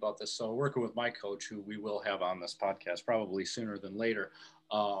talked about this. So working with my coach, who we will have on this podcast probably sooner than later,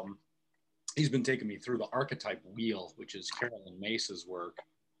 he's been taking me through the archetype wheel, which is Carolyn Mace's work.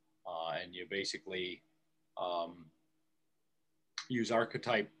 And you basically use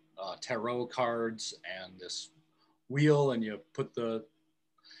archetype tarot cards and this wheel, and you pick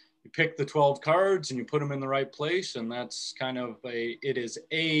the 12 cards and you put them in the right place. And that's kind of it is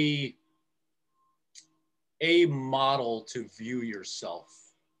a model to view yourself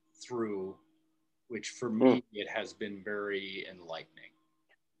through, which for me, it has been very enlightening.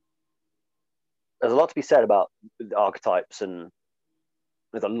 There's a lot to be said about the archetypes, and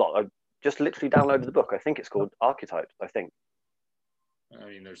there's a lot. I just literally downloaded the book. I think it's called Archetypes, I think. I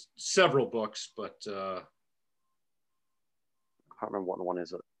mean, there's several books, but I can't remember what the one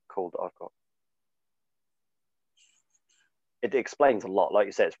is called that I've got. it explains a lot. Like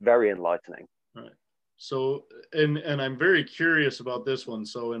you said, it's very enlightening. Right. So, and I'm very curious about this one.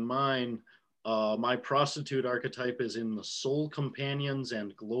 So in mine, my prostitute archetype is in the Soul Companions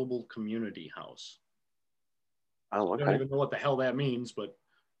and Global Community House. Oh, I don't even know what the hell that means, but,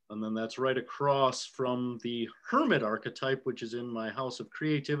 and then that's right across from the Hermit archetype, which is in my House of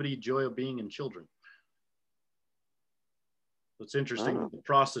Creativity, Joy of Being, and Children. It's interesting that the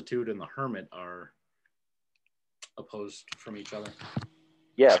prostitute and the hermit are opposed from each other.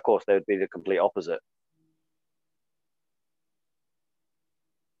 Yeah, of course, they would be the complete opposite.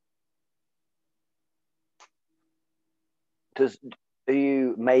 Are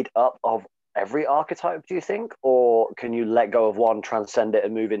you made up of every archetype, do you think? Or can you let go of one, transcend it,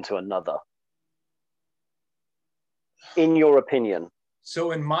 and move into another? In your opinion?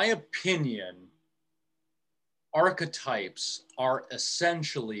 So in my opinion, archetypes are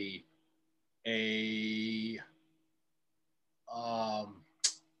essentially a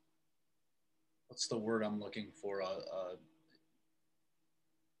what's the word I'm looking for?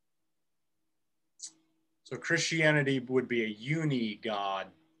 So Christianity would be a uni-god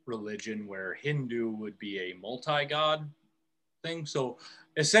religion, where Hindu would be a multi-god thing. So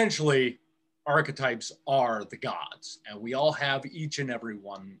essentially, archetypes are the gods, and we all have each and every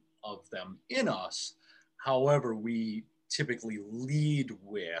one of them in us. However, we typically lead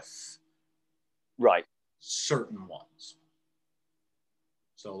with certain ones.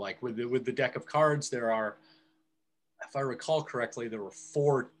 So like with the deck of cards, there are, if I recall correctly, there were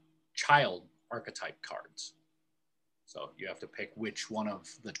 4 child archetype cards. So you have to pick which one of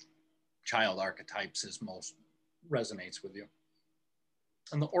the child archetypes is most resonates with you.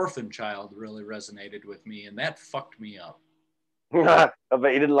 And the orphan child really resonated with me, and that fucked me up. I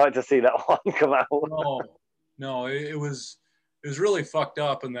bet you didn't like to see that one come out. No, it was really fucked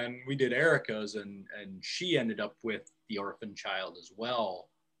up. And then we did Erica's, and she ended up with the orphan child as well.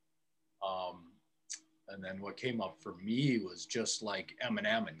 And then what came up for me was just like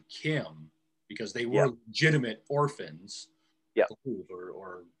Eminem and Kim, because they were legitimate orphans. Yeah.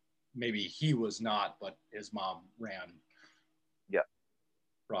 Or maybe he was not, but his mom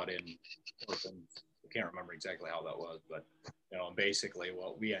brought in orphans. I can't remember exactly how that was, but basically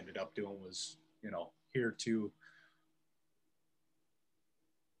what we ended up doing was, here to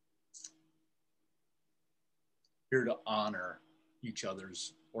honor each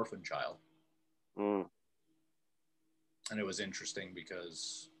other's orphan child. And it was interesting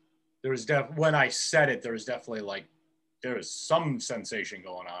because there was when I said it, there was definitely there was some sensation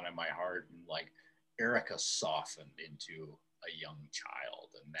going on in my heart, and like Erica softened into a young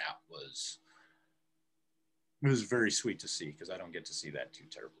child, and it was very sweet to see, because I don't get to see that too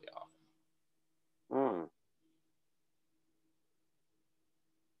terribly often.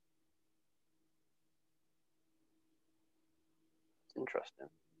 It's interesting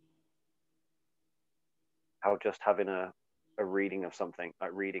how just having a reading of something,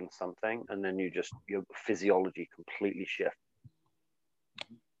 like reading something, and then your physiology completely shifts.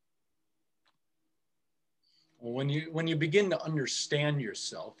 Well, when you begin to understand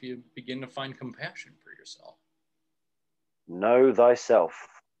yourself, you begin to find compassion for yourself. Know thyself.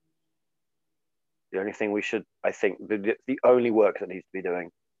 The only thing I think, the only work that needs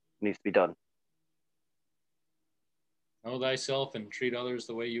to be done. Know thyself and treat others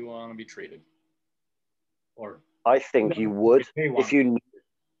the way you want to be treated. Or I think you would if you.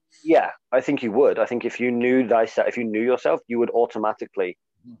 Yeah, I think you would. I think if you knew thyself, if you knew yourself, you would automatically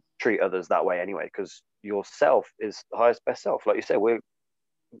treat others that way anyway, because yourself is the highest, best self. Like you said, we're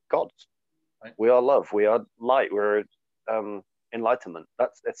gods. Right. We are love. We are light. We're enlightenment.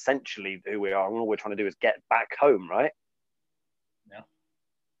 That's essentially who we are. And all we're trying to do is get back home, right? Yeah.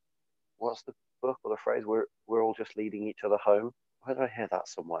 What's the book or the phrase? We're all just leading each other home. Where did I hear that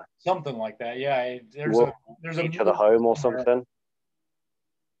somewhere? Something like that. Yeah. There's each other home or something.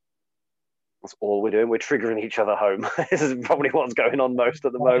 That's all we're doing. We're triggering each other home. This is probably what's going on most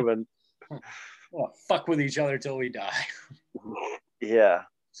at the moment. Well, fuck with each other till we die. Yeah.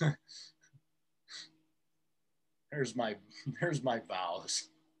 There's my vows.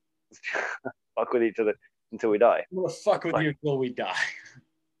 Fuck with each other until we die. I'm gonna fuck with you until we die.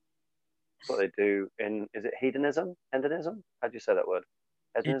 That's what they do is it hedonism? Hedonism? How do you say that word?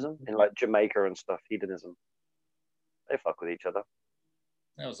 Hedonism? In like Jamaica and stuff, hedonism. They fuck with each other.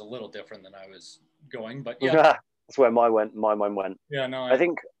 That was a little different than I was going, but yeah. That's where my mind went. Yeah, no. I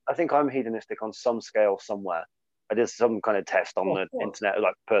think I'm hedonistic on some scale somewhere. I did some kind of test on the internet,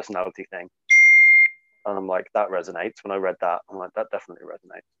 like personality thing. And I'm like, that resonates. When I read that, I'm like, that definitely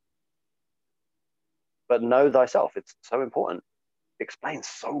resonates. But know thyself. It's so important. It explains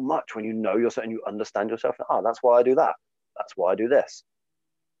so much when you know yourself and you understand yourself. That's why I do that. That's why I do this.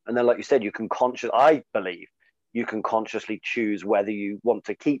 And then, like you said, I believe you can consciously choose whether you want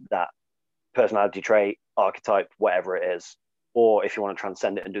to keep that personality trait, archetype, whatever it is, or if you want to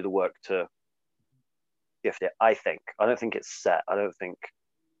transcend it and do the work to gift it. I don't think it's set. I don't think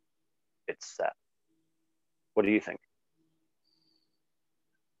it's set. What do you think?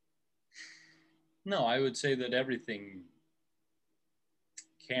 No, I would say that everything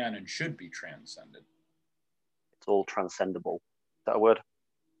can and should be transcended. It's all transcendable. Is that a word?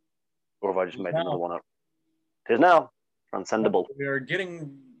 Or have I just made another one up? It is now transcendable. We are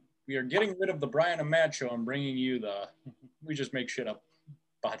getting rid of the Brian and Matt show and bringing you the we just make shit up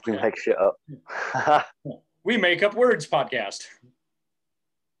podcast. We make shit up. We make up words podcast.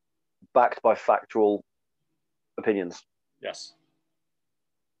 Backed by factual opinions. Yes.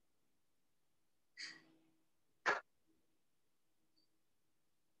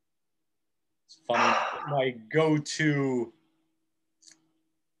 It's funny. My go-to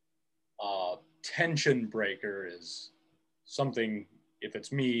tension breaker is something, if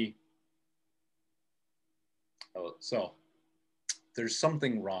it's me. So there's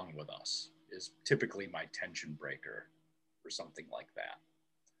something wrong with us is typically my tension breaker or something like that.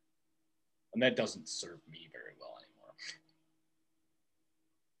 And that doesn't serve me very well anymore.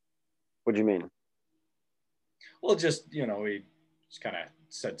 What do you mean? Well, just, we just kind of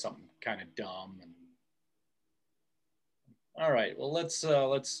said something kind of dumb. And all right, well, let's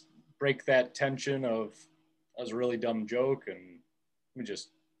break that tension of that was a really dumb joke, and let me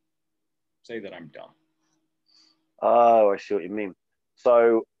just say that I'm dumb. Oh, I see what you mean.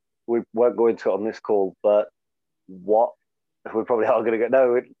 So we won't go into it on this call, but what we probably are going to get.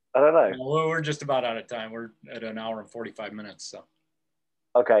 No, I don't know. Well, we're just about out of time. We're at an hour and 45 minutes. So.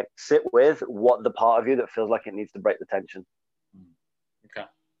 Okay, sit with what the part of you that feels like it needs to break the tension. Okay.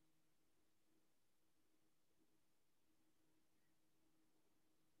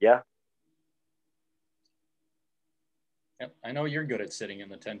 Yeah. Yep, I know you're good at sitting in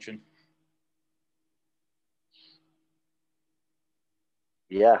the tension.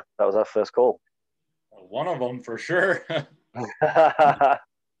 Yeah, that was our first call. One of them for sure.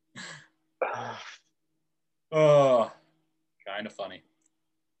 Oh, kind of funny.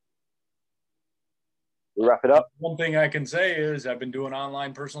 We wrap it up. One thing I can say is I've been doing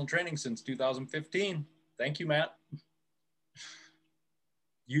online personal training since 2015. Thank you, Matt.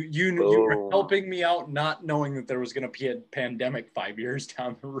 You were helping me out, not knowing that there was going to be a pandemic 5 years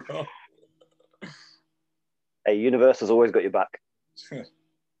down the road. Hey, universe has always got your back.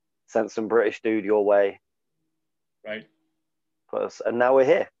 Sent some British dude your way. Right. And now we're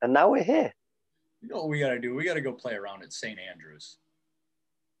here. You know what we got to do? We got to go play around at St. Andrews.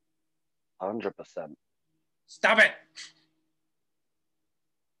 100%. Stop it.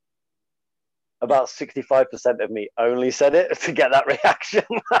 About 65% of me only said it to get that reaction.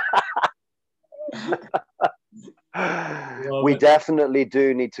 We definitely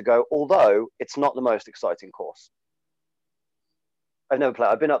do need to go, although it's not the most exciting course. I've never played.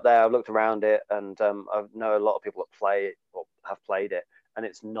 I've been up there. I've looked around it, and I know a lot of people that play it or have played it, and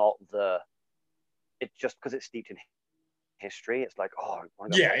it's not it's just because it's steeped in history. It's like,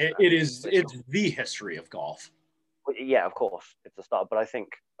 yeah, it is. It's the history of golf. Yeah, of course, it's the start. But I think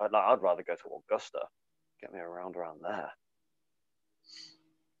I'd rather go to Augusta. Get me around there.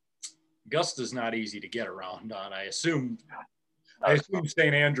 Augusta's not easy to get around on. I assume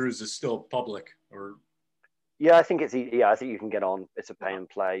St. Andrews is still public, or. Yeah, I think it's. Yeah, I think you can get on. It's a pay and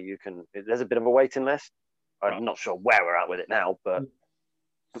play. There's a bit of a waiting list. I'm not sure where we're at with it now, but.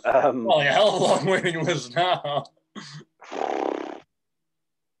 Well, yeah, hell of a long waiting list now.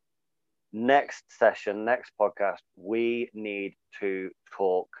 Next session, next podcast, we need to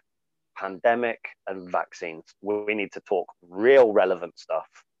talk pandemic and vaccines. We need to talk real relevant stuff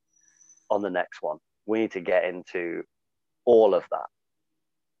on the next one. We need to get into all of that.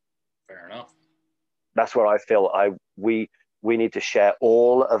 Fair enough. That's where I feel we need to share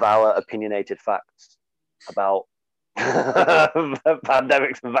all of our opinionated facts about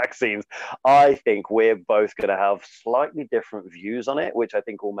pandemics and vaccines. I think we're both going to have slightly different views on it, which I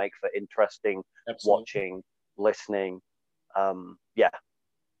think will make for interesting watching, listening. Yeah.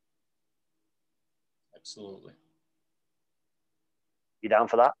 Absolutely. You down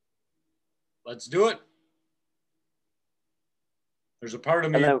for that? Let's do it. There's a part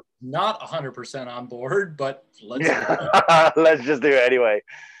of me not 100% on board, but let's let's just do it anyway.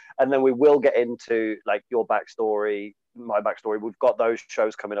 And then we will get into like your backstory, my backstory. We've got those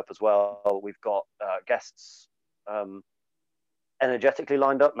shows coming up as well. We've got guests energetically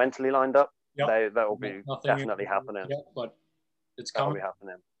lined up, mentally lined up. Yep. That will be definitely happening. Yep, but it's coming. That will be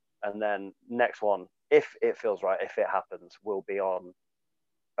happening. And then next one if it feels right, if it happens, will be on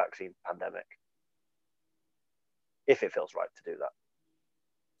vaccine pandemic. If it feels right to do that.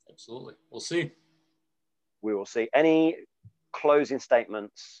 Absolutely. We'll see. We will see. Any closing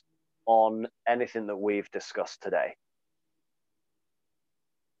statements on anything that we've discussed today?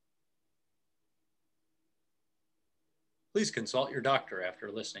 Please consult your doctor after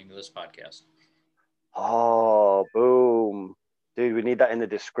listening to this podcast. Oh, boom. Dude, we need that in the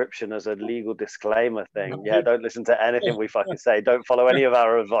description as a legal disclaimer thing. Yeah, don't listen to anything we fucking say. Don't follow any of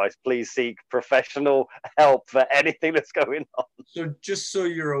our advice. Please seek professional help for anything that's going on. So just so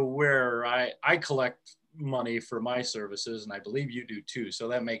you're aware, I collect money for my services, and I believe you do too. So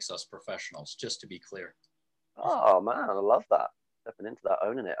that makes us professionals, just to be clear. Oh, man, I love that. Stepping into that,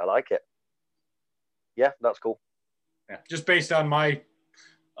 owning it. I like it. Yeah, that's cool. Yeah, just based on my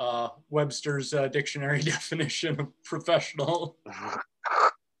Webster's dictionary definition of professional.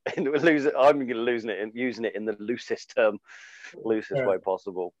 I'm using it in the loosest way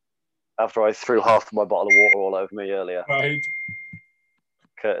possible. After I threw half my bottle of water all over me earlier. Right.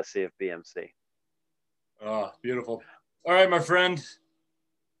 Courtesy of BMC. Oh, beautiful. All right, my friend.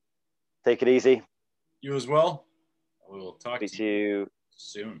 Take it easy. You as well. We will talk to you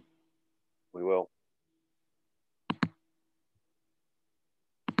soon. We will.